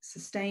being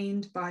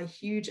sustained by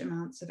huge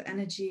amounts of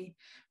energy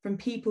from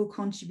people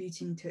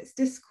contributing to its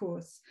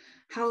discourse,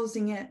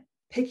 housing it,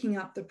 picking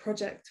up the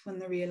project when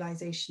the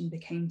realization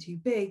became too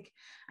big,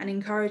 and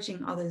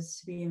encouraging others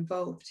to be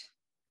involved.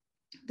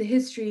 The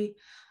history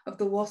of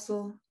the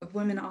WASL, of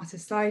Women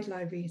Artists Slide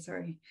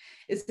Library,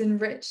 is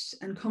enriched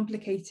and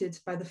complicated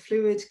by the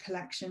fluid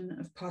collection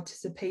of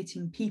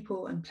participating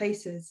people and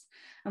places,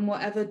 and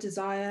whatever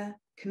desire,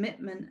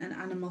 commitment, and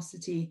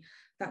animosity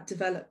that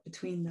develop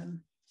between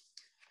them.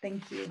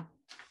 Thank you.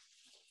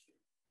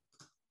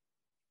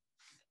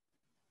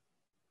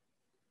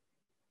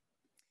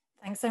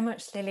 Thanks so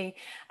much, Lily.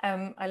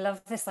 I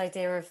love this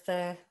idea of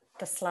the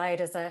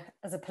slide as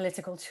a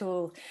political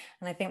tool,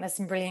 and I think there's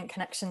some brilliant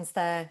connections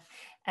there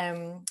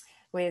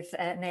with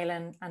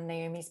Nayla and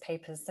Naomi's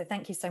papers. So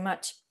thank you so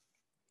much.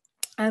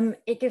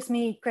 It gives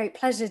me great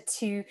pleasure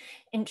to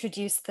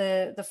introduce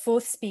the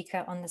fourth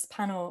speaker on this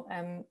panel,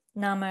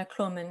 Nama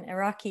Klorman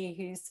Iraqi,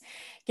 who's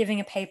giving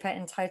a paper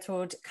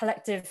entitled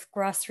 "Collective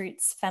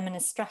Grassroots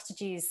Feminist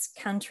Strategies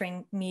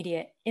Countering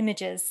Media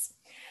Images."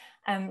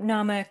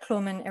 Nama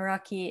Klorman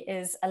Iraqi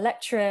is a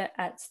lecturer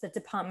at the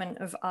Department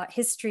of Art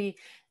History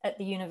at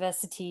the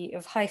University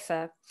of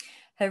Haifa.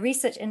 Her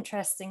research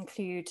interests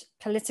include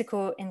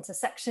political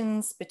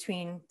intersections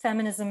between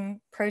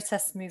feminism,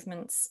 protest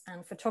movements,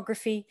 and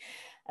photography,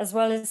 as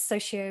well as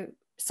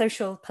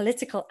social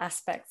political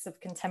aspects of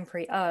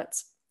contemporary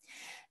art.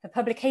 Her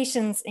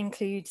publications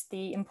include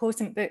the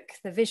important book,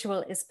 The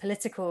Visual is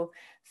Political,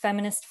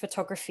 Feminist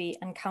Photography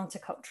and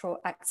Countercultural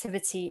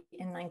Activity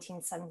in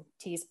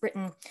 1970s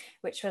Britain,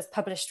 which was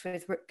published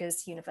with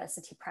Rutgers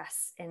University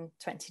Press in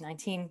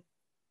 2019.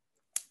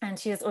 And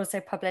she has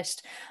also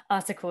published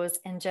articles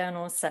in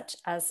journals such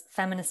as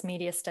Feminist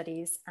Media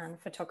Studies and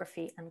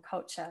Photography and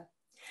Culture.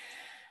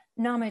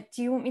 Nama,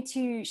 do you want me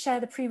to share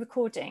the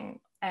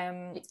pre-recording?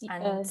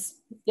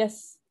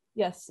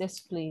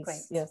 Yes, please.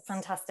 Great, yes.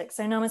 Fantastic.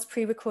 So Nama's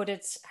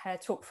pre-recorded her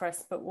talk for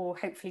us, but will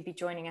hopefully be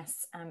joining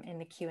us in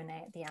the Q&A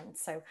at the end.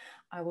 So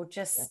I will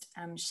just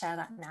share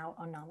that now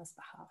on Nama's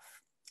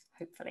behalf,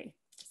 hopefully.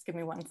 Just give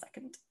me 1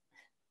 second.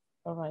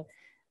 All right.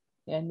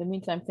 Yeah, in the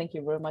meantime, thank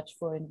you very much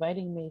for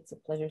inviting me. It's a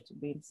pleasure to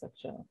be in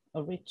such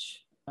a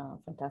rich,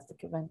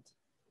 fantastic event.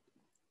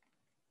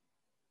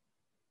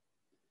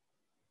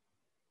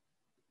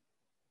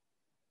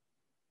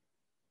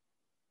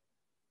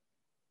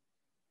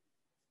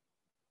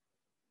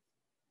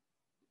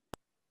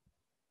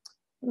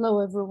 Hello,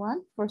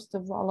 everyone. First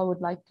of all, I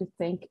would like to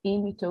thank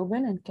Amy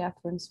Tobin and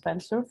Catherine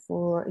Spencer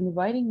for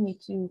inviting me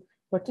to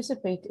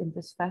participate in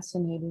this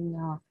fascinating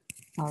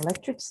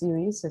lecture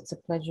series. It's a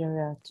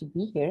pleasure to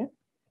be here.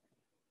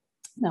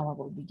 Now I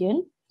will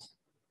begin.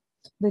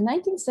 The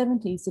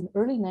 1970s and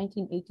early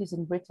 1980s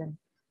in Britain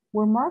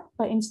were marked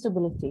by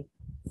instability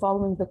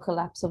following the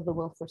collapse of the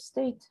welfare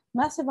state,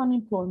 massive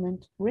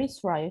unemployment,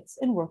 race riots,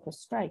 and workers'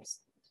 strikes.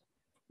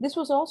 This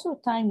was also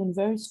a time when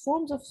various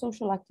forms of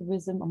social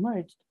activism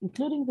emerged,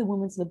 including the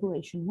women's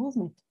liberation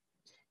movement.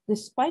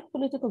 Despite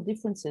political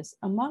differences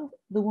among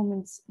the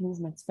women's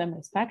movement's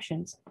feminist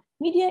factions,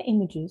 media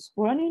images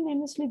were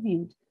unanimously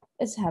viewed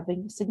as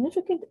having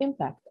significant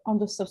impact on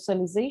the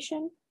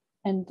socialization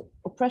and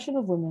oppression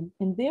of women,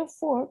 and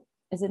therefore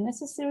as a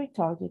necessary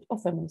target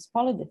of feminist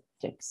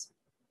politics.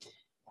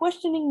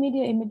 Questioning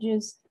media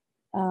images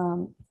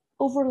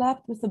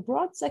overlapped with the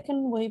broad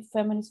second wave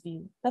feminist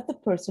view that the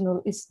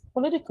personal is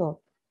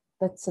political,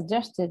 that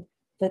suggested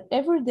that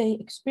everyday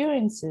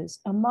experiences,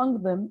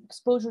 among them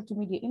exposure to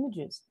media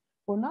images,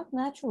 were not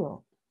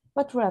natural,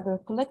 but rather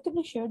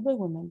collectively shared by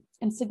women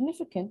and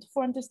significant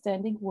for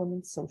understanding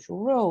women's social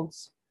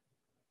roles.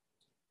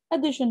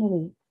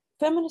 Additionally,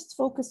 feminists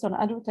focused on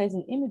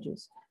advertising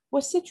images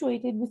was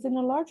situated within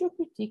a larger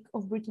critique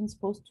of Britain's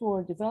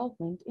post-war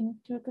development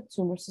into a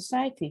consumer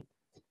society,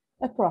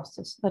 a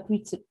process that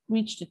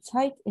reached its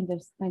height in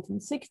the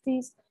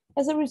 1960s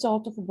as a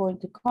result of a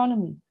buoyant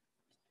economy.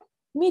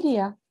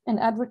 Media and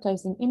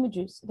advertising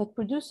images that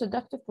produce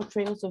seductive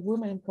portrayals of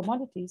women and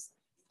commodities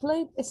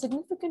played a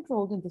significant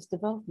role in this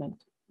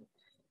development.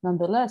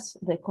 Nonetheless,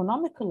 the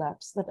economic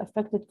collapse that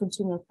affected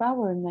consumer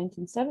power in the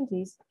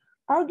 1970s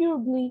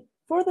arguably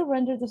further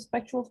rendered the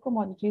spectrum of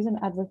commodities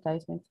and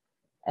advertisement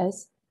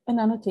as an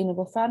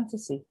unattainable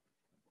fantasy.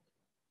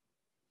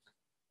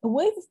 A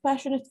wave of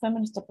passionate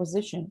feminist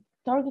opposition,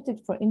 targeted,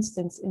 for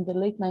instance, in the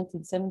late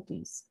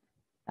 1970s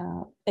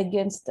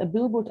against a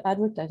billboard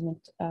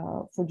advertisement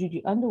for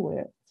Gigi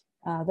underwear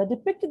that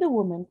depicted a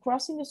woman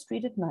crossing a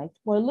street at night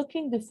while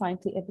looking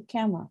defiantly at the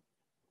camera.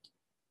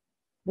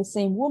 The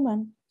same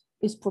woman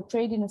is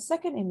portrayed in a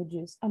second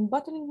images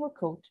unbuttoning her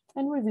coat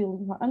and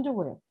revealing her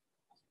underwear.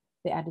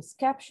 The ad is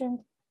captioned,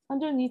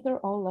 "Underneath are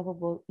all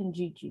lovable in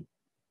Gigi."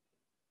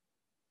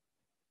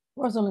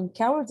 Rosalind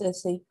Coward's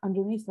essay,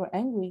 "Underneath We're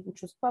Angry,"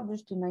 which was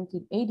published in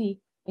 1980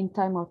 in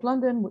Time Out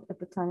London, at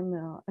the time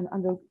an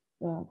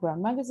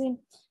underground magazine,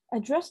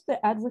 addressed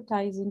the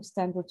advertising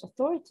standards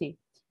authority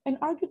and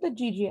argued that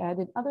Gigi ad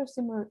and others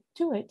similar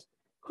to it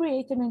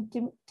create an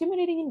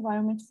intimidating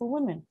environment for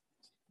women.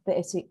 The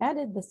essay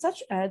added that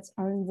such ads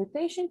are an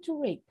invitation to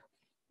rape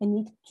and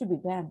need to be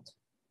banned.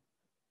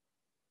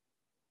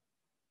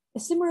 A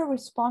similar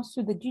response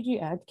to the Gigi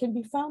ad can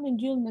be found in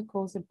Jill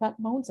Nichols and Pat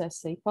Moan's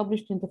essay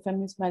published in the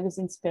feminist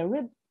magazine Spare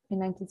Rib in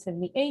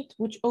 1978,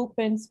 which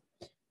opens,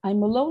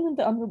 "I'm alone in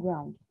the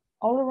underground.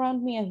 All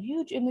around me are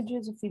huge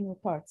images of female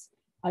parts.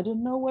 I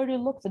don't know where to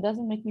look that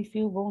doesn't make me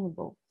feel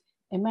vulnerable.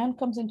 A man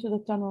comes into the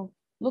tunnel,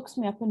 looks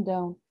me up and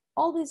down.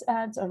 All these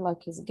ads are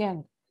like his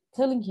gang,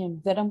 telling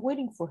him that I'm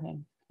waiting for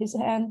him. His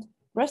hand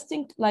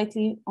resting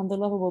lightly on the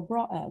lovable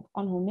bra ad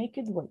on her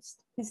naked waist,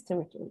 his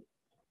territory."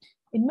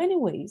 In many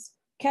ways,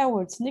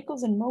 Coward's,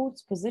 Nichols, and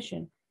Mode's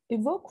position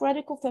evoke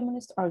radical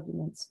feminist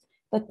arguments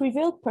that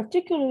prevailed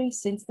particularly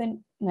since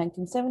the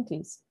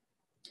 1970s.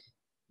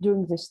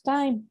 During this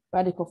time,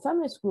 radical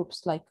feminist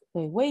groups like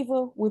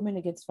WAVO, Women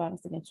Against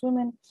Violence Against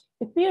Women,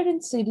 appeared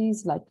in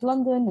cities like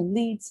London and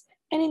Leeds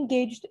and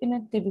engaged in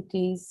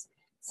activities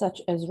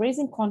such as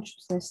raising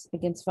consciousness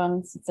against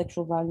violence and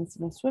sexual violence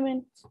against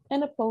women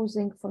and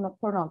opposing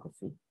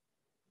pornography.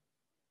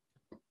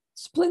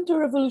 Splinter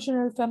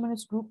revolutionary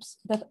feminist groups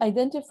that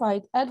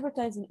identified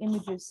advertising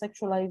images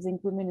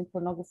sexualizing women in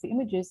pornography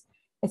images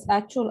as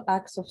actual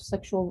acts of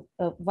sexual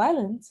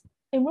violence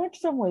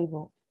emerged from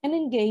WAVO and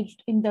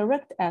engaged in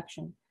direct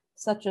action,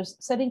 such as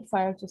setting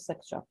fire to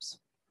sex shops.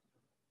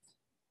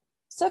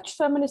 Such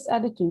feminist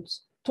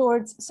attitudes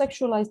towards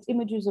sexualized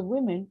images of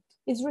women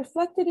is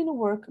reflected in a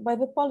work by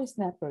the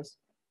Polysnappers,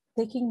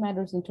 taking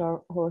matters into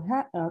our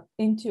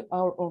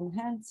own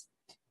hands.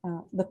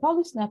 The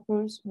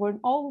Polysnappers were an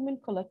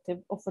all-women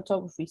collective of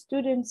photography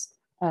students,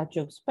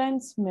 Jo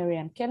Spence,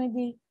 Marianne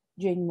Kennedy,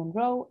 Jane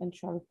Monroe, and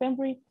Charlotte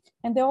Pembry,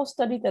 and they all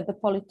studied at the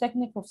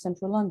Polytechnic of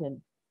Central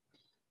London.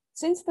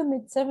 Since the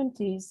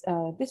mid-70s,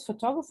 this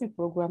photography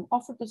program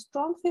offered a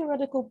strong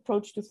theoretical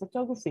approach to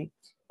photography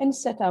and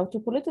set out to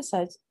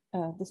politicize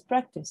this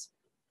practice.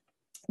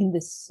 In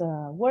this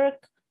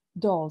work,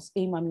 dolls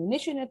aim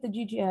ammunition at the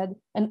Gigi ad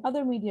and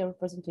other media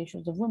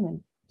representations of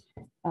women.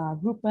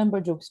 Group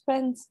member Jo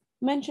Spence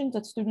mentioned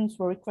that students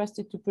were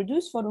requested to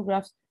produce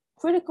photographs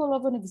critical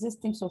of an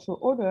existing social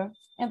order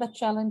and that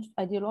challenged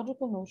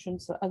ideological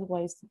notions that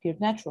otherwise appeared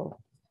natural.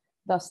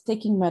 Thus,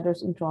 taking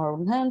matters into our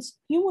own hands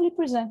humanly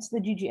presents the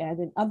Gigi ad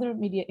and other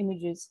media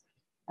images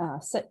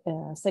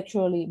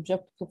sexually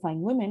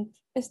objectifying women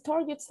as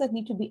targets that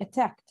need to be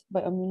attacked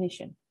by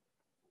ammunition.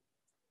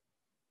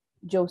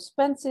 Jo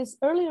Spence's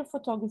earlier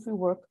photography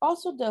work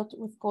also dealt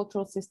with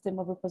cultural system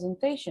of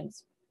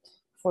representations.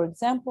 For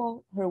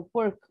example, her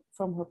work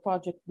from her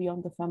project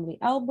Beyond the Family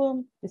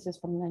album, this is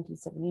from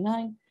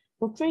 1979,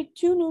 portrayed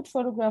two nude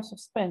photographs of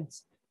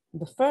Spence,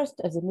 the first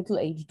as a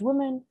middle-aged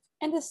woman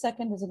and the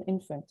second as an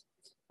infant.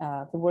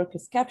 The work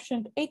is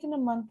captioned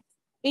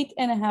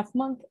 8.5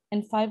 months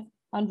and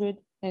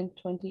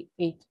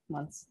 528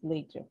 months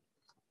later.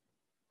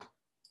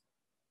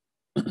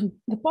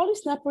 The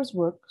Polysnappers'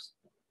 work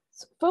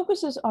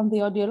focuses on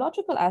the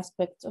ideological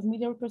aspects of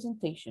media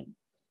representation.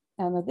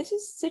 And this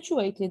is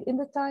situated in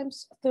the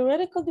time's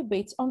theoretical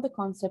debates on the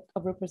concept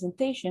of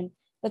representation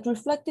that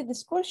reflected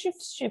discursive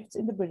shifts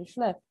in the British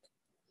left.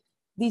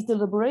 These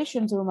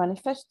deliberations were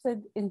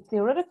manifested in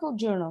theoretical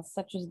journals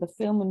such as the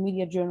film and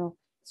media journal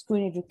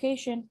Screen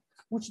Education,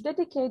 which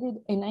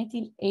dedicated a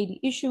 1980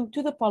 issue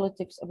to the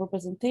politics of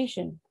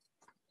representation.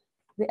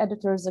 The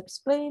editors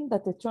explained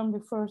that the term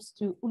refers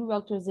to Ulu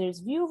Althusser's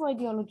view of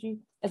ideology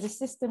as a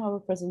system of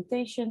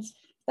representations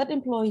that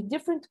employ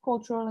different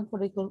cultural and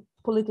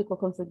political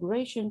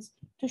configurations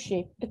to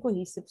shape a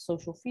cohesive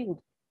social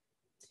field.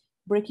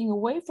 Breaking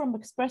away from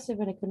expressive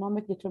and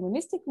economic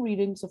deterministic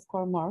readings of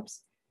Karl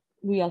Marx,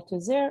 Louis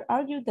Althusser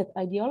argued that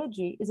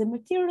ideology is a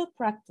material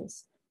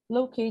practice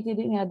located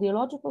in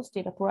ideological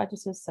state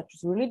apparatuses such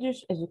as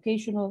religious,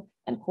 educational,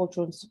 and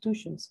cultural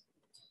institutions.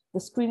 The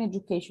screen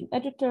education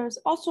editors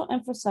also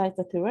emphasized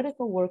that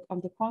theoretical work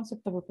on the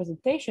concept of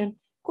representation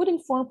could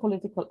inform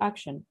political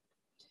action.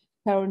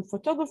 Power in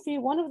Photography,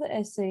 one of the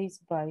essays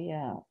by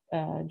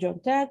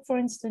John Tagg, for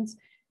instance,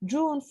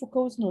 drew on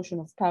Foucault's notion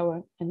of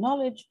power and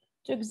knowledge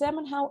to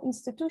examine how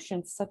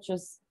institutions such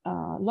as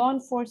law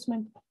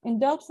enforcement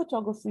endowed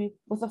photography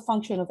with a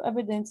function of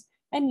evidence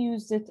and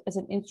used it as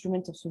an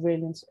instrument of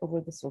surveillance over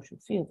the social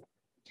field.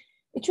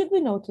 It should be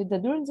noted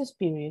that during this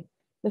period,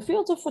 the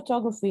fields of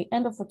photography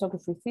and of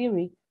photography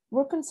theory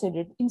were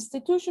considered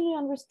institutionally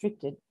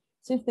unrestricted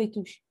since they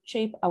took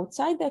shape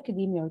outside the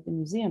academia or the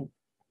museum.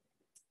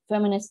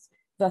 Feminists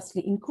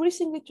thusly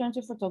increasingly turned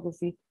to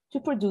photography to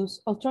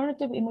produce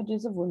alternative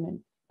images of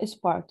women as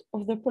part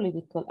of their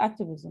political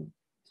activism.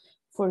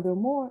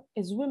 Furthermore,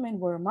 as women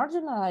were a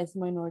marginalized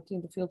minority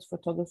in the field of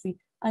photography,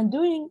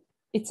 undoing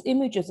its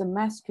image as a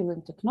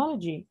masculine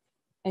technology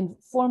and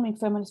forming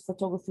feminist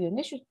photography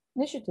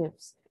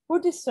initiatives were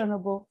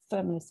discernible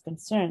feminist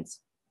concerns.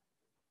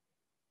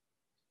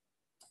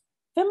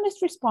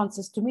 Feminist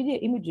responses to media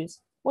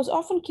images was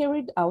often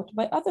carried out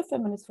by other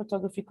feminist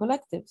photography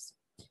collectives.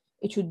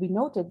 It should be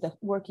noted that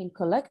working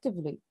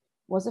collectively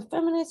was a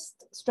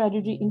feminist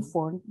strategy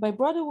informed by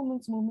broader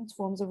women's movements,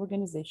 forms of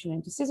organization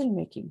and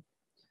decision-making.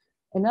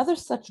 Another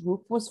such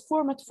group was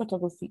Format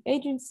Photography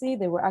Agency.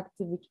 They were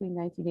active between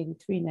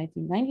 1983 and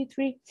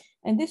 1993,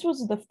 and this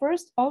was the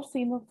first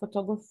all-female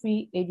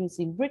photography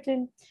agency in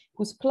Britain,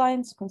 whose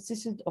clients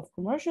consisted of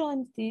commercial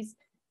entities,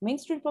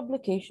 mainstream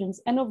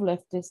publications, and of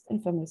leftist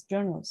and feminist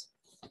journals.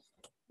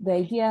 The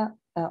idea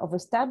of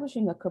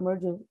establishing a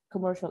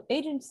commercial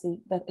agency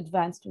that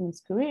advanced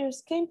women's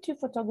careers came to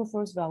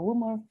photographers Val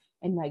Woomer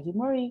and Maggie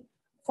Murray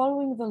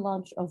following the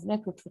launch of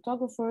Network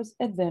Photographers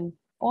and then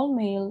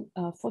all-male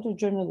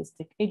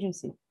photojournalistic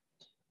agency.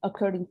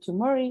 According to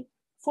Murray,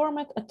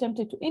 Format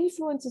attempted to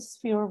influence the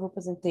sphere of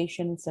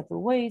representation in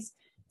several ways,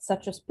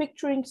 such as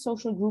picturing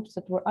social groups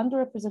that were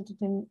underrepresented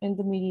in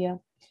the media.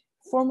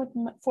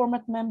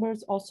 Format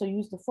members also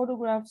used the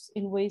photographs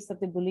in ways that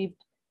they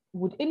believed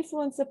would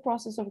influence the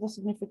process of the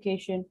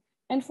signification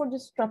and for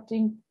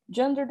disrupting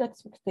gendered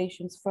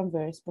expectations from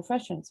various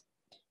professions.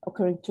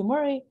 According to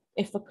Murray,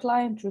 if a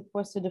client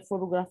requested a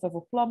photograph of a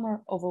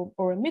plumber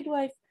or a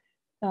midwife,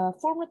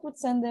 Format would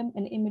send them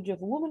an image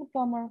of a woman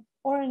plumber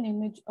or an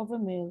image of a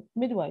male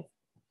midwife.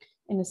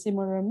 In a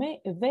similar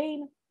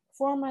vein,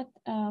 Format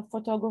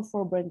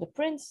photographer Brenda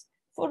Prince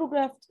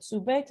photographed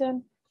Sue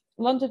Baton,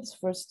 London's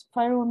first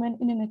firewoman,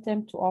 in an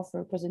attempt to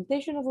offer a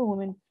presentation of a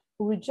woman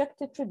who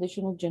rejected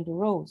traditional gender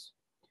roles.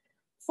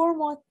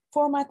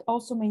 Format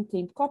also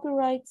maintained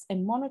copyrights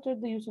and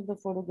monitored the use of the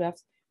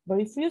photographs by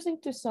refusing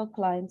to sell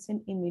clients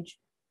an image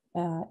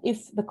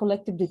if the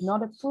collective did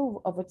not approve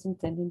of its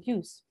intended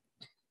use.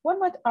 One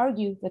might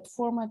argue that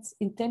Format's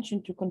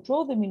intention to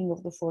control the meaning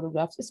of the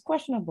photographs is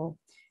questionable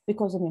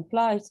because it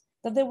implies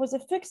that there was a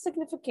fixed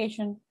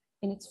signification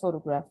in its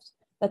photographs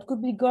that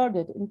could be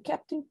guarded and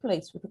kept in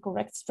place with a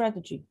correct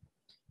strategy.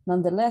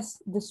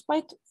 Nonetheless,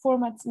 despite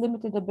Format's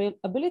limited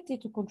ability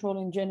to control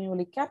and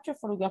genuinely capture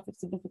photographic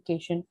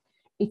signification,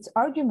 its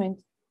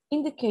argument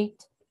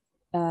indicate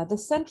the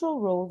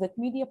central role that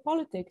media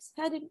politics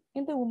had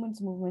in the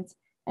women's movements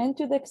and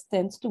to the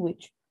extent to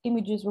which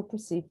images were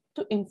perceived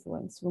to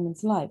influence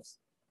women's lives.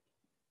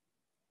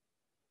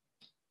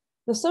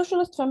 The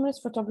Socialist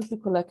Feminist Photography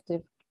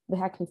Collective, the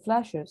Hackney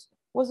Flashers,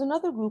 was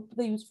another group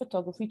that used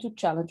photography to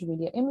challenge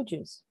media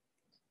images.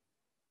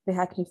 The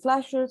Hackney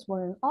Flashers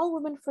were an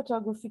all-women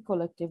photography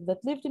collective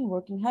that lived and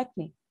worked in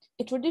Hackney,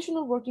 a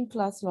traditional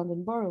working-class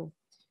London borough.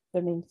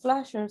 Their name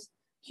Flashers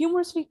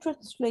humorously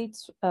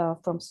translates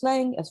from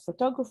slang as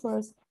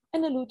photographers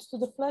and alludes to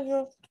the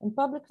pleasure in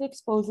publicly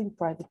exposing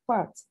private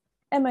parts,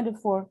 a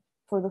metaphor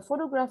for the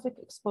photographic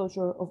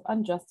exposure of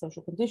unjust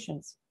social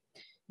conditions.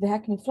 The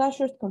Hackney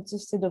Flashers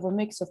consisted of a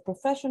mix of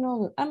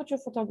professional and amateur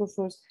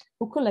photographers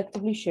who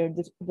collectively shared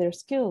their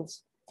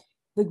skills.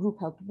 The group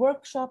held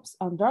workshops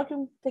on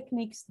darkroom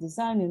techniques,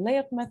 design and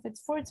layout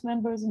methods for its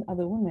members and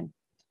other women.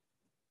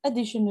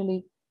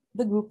 Additionally,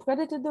 the group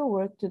credited their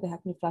work to the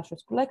Hackney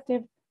Flashers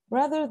Collective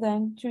rather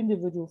than to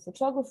individual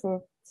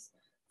photographers,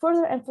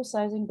 further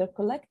emphasizing their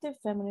collective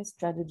feminist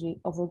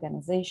strategy of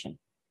organization.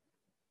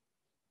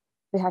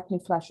 The Hackney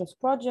Flashers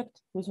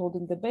Project, Who's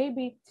Holding the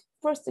Baby,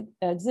 first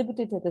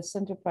exhibited at the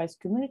Centerprise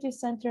Community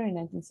Center in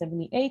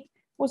 1978,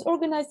 was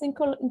organized in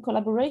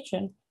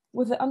collaboration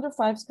with the Under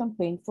Fives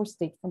campaign for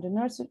state-funded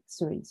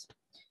nurseries.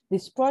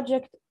 This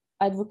project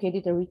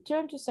advocated a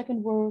return to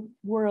Second World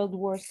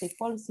War state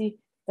policy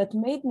that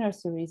made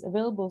nurseries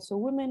available so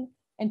women,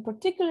 and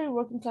particularly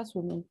working-class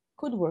women,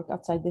 could work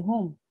outside the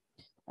home.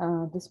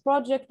 This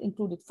project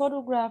included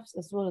photographs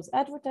as well as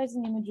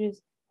advertising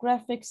images,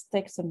 graphics,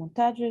 text, and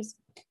montages.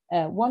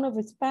 One of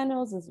its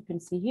panels, as you can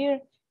see here,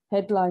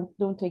 headlined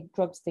 "Don't Take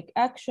Drugs, Take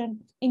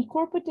Action,"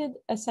 incorporated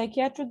a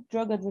psychiatric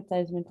drug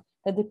advertisement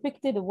that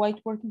depicted a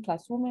white working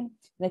class woman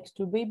next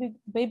to a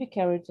baby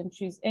carriage, and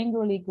she's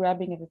angrily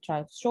grabbing at a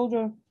child's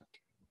shoulder.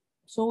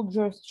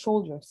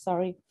 shoulders,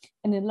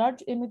 and a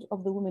large image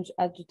of the woman's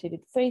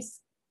agitated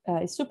face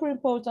is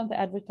superimposed on the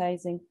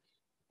advertising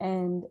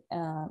and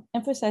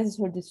emphasizes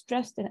her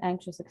distressed and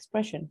anxious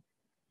expression.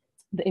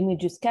 The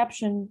image is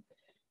captioned,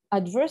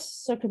 "Adverse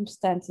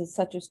circumstances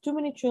such as too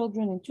many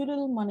children and too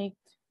little money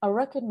are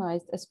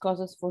recognized as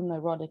causes for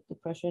neurotic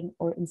depression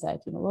or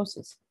anxiety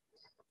neurosis."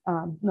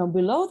 Now,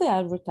 below the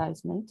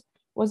advertisement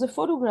was a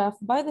photograph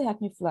by the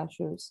Hackney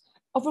Flashers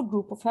of a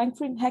group of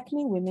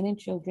Hackney women and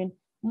children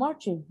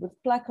marching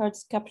with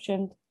placards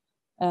captioned,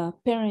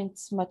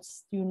 "Parents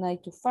must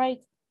unite to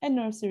fight," and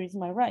 "Nursery is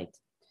my right."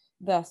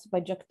 Thus, by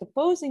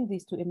juxtaposing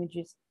these two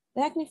images,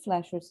 the Hackney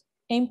Flashers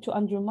aimed to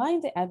undermine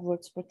the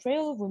advert's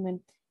portrayal of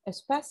women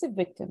as passive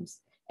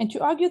victims and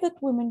to argue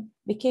that women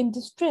became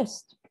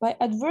distressed by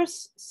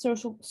adverse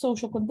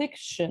social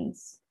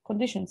conditions.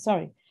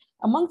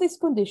 Among these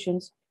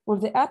conditions were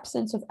the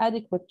absence of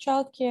adequate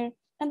childcare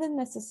and the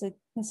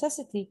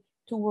necessity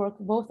to work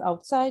both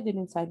outside and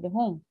inside the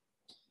home.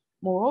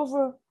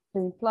 Moreover, they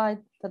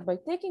implied that by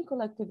taking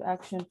collective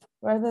action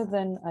rather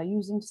than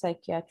using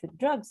psychiatric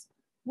drugs,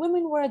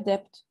 women were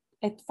adept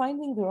at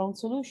finding their own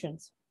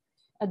solutions.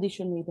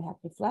 Additionally, the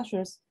Hackney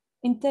Flashers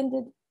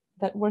intended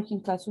that working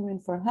class women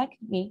from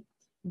Hackney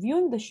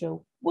viewing the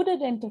show would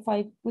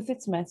identify with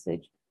its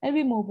message and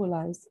be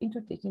mobilized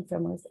into taking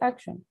feminist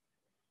action.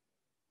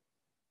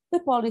 The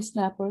Polly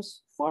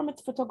Snappers,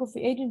 Format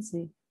Photography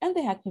Agency, and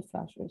the Hackney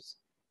Flashers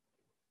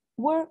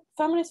were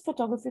feminist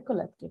photography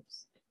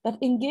collectives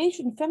that engaged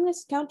in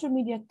feminist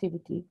counter-media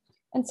activity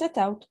and set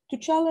out to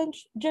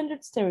challenge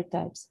gendered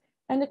stereotypes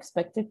and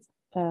expected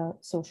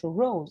social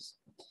roles.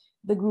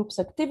 The group's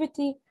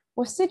activity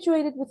was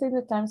situated within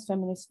the Times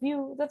feminist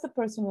view that the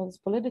personal is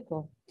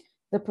political,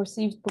 the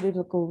perceived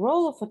political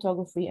role of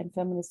photography and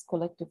feminist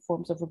collective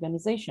forms of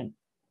organization.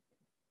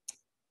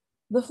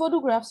 The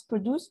photographs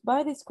produced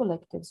by these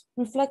collectives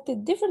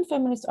reflected different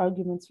feminist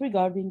arguments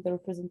regarding the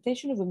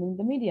representation of women in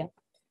the media.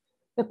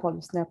 The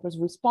Polly Snappers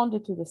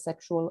responded to the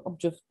sexual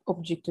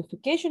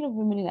objectification of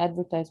women in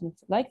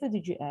advertisements like the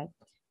DG ad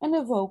and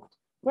evoked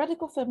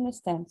radical feminist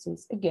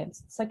stances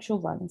against sexual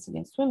violence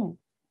against women.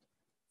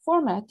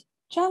 Format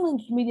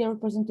challenged media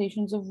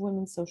representations of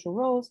women's social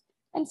roles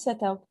and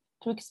set out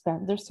to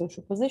expand their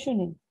social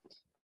positioning.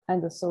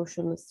 And the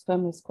socialist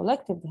feminist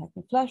collective, the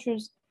Hackney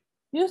Flashers,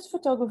 used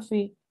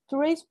photography to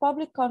raise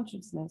public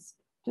consciousness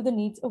to the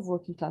needs of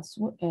working class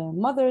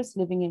mothers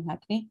living in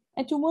Hackney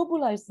and to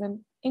mobilize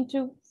them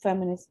into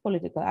feminist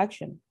political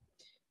action.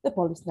 The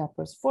Polly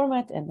Snappers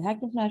Format and the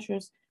Hackney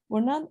Flashers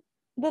were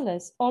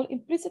nonetheless all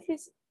implicitly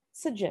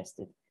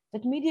suggested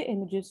that media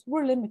images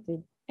were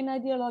limited and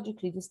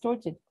ideologically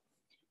distorted.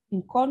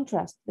 In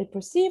contrast, they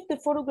perceived the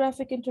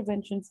photographic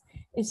interventions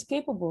as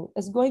capable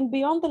as going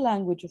beyond the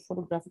language of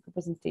photographic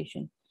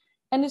representation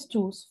and as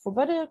tools for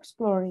better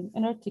exploring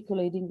and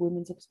articulating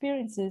women's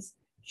experiences,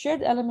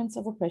 shared elements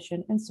of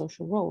oppression, and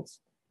social roles.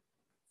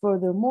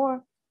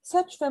 Furthermore,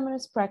 such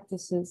feminist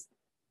practices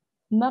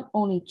not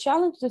only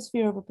challenged the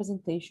sphere of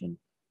representation,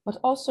 but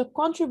also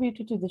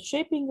contributed to the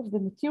shaping of the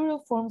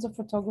material forms of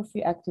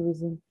photography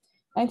activism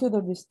and to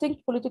their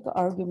distinct political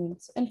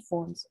arguments and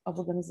forms of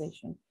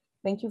organization.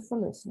 Thank you for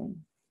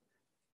listening.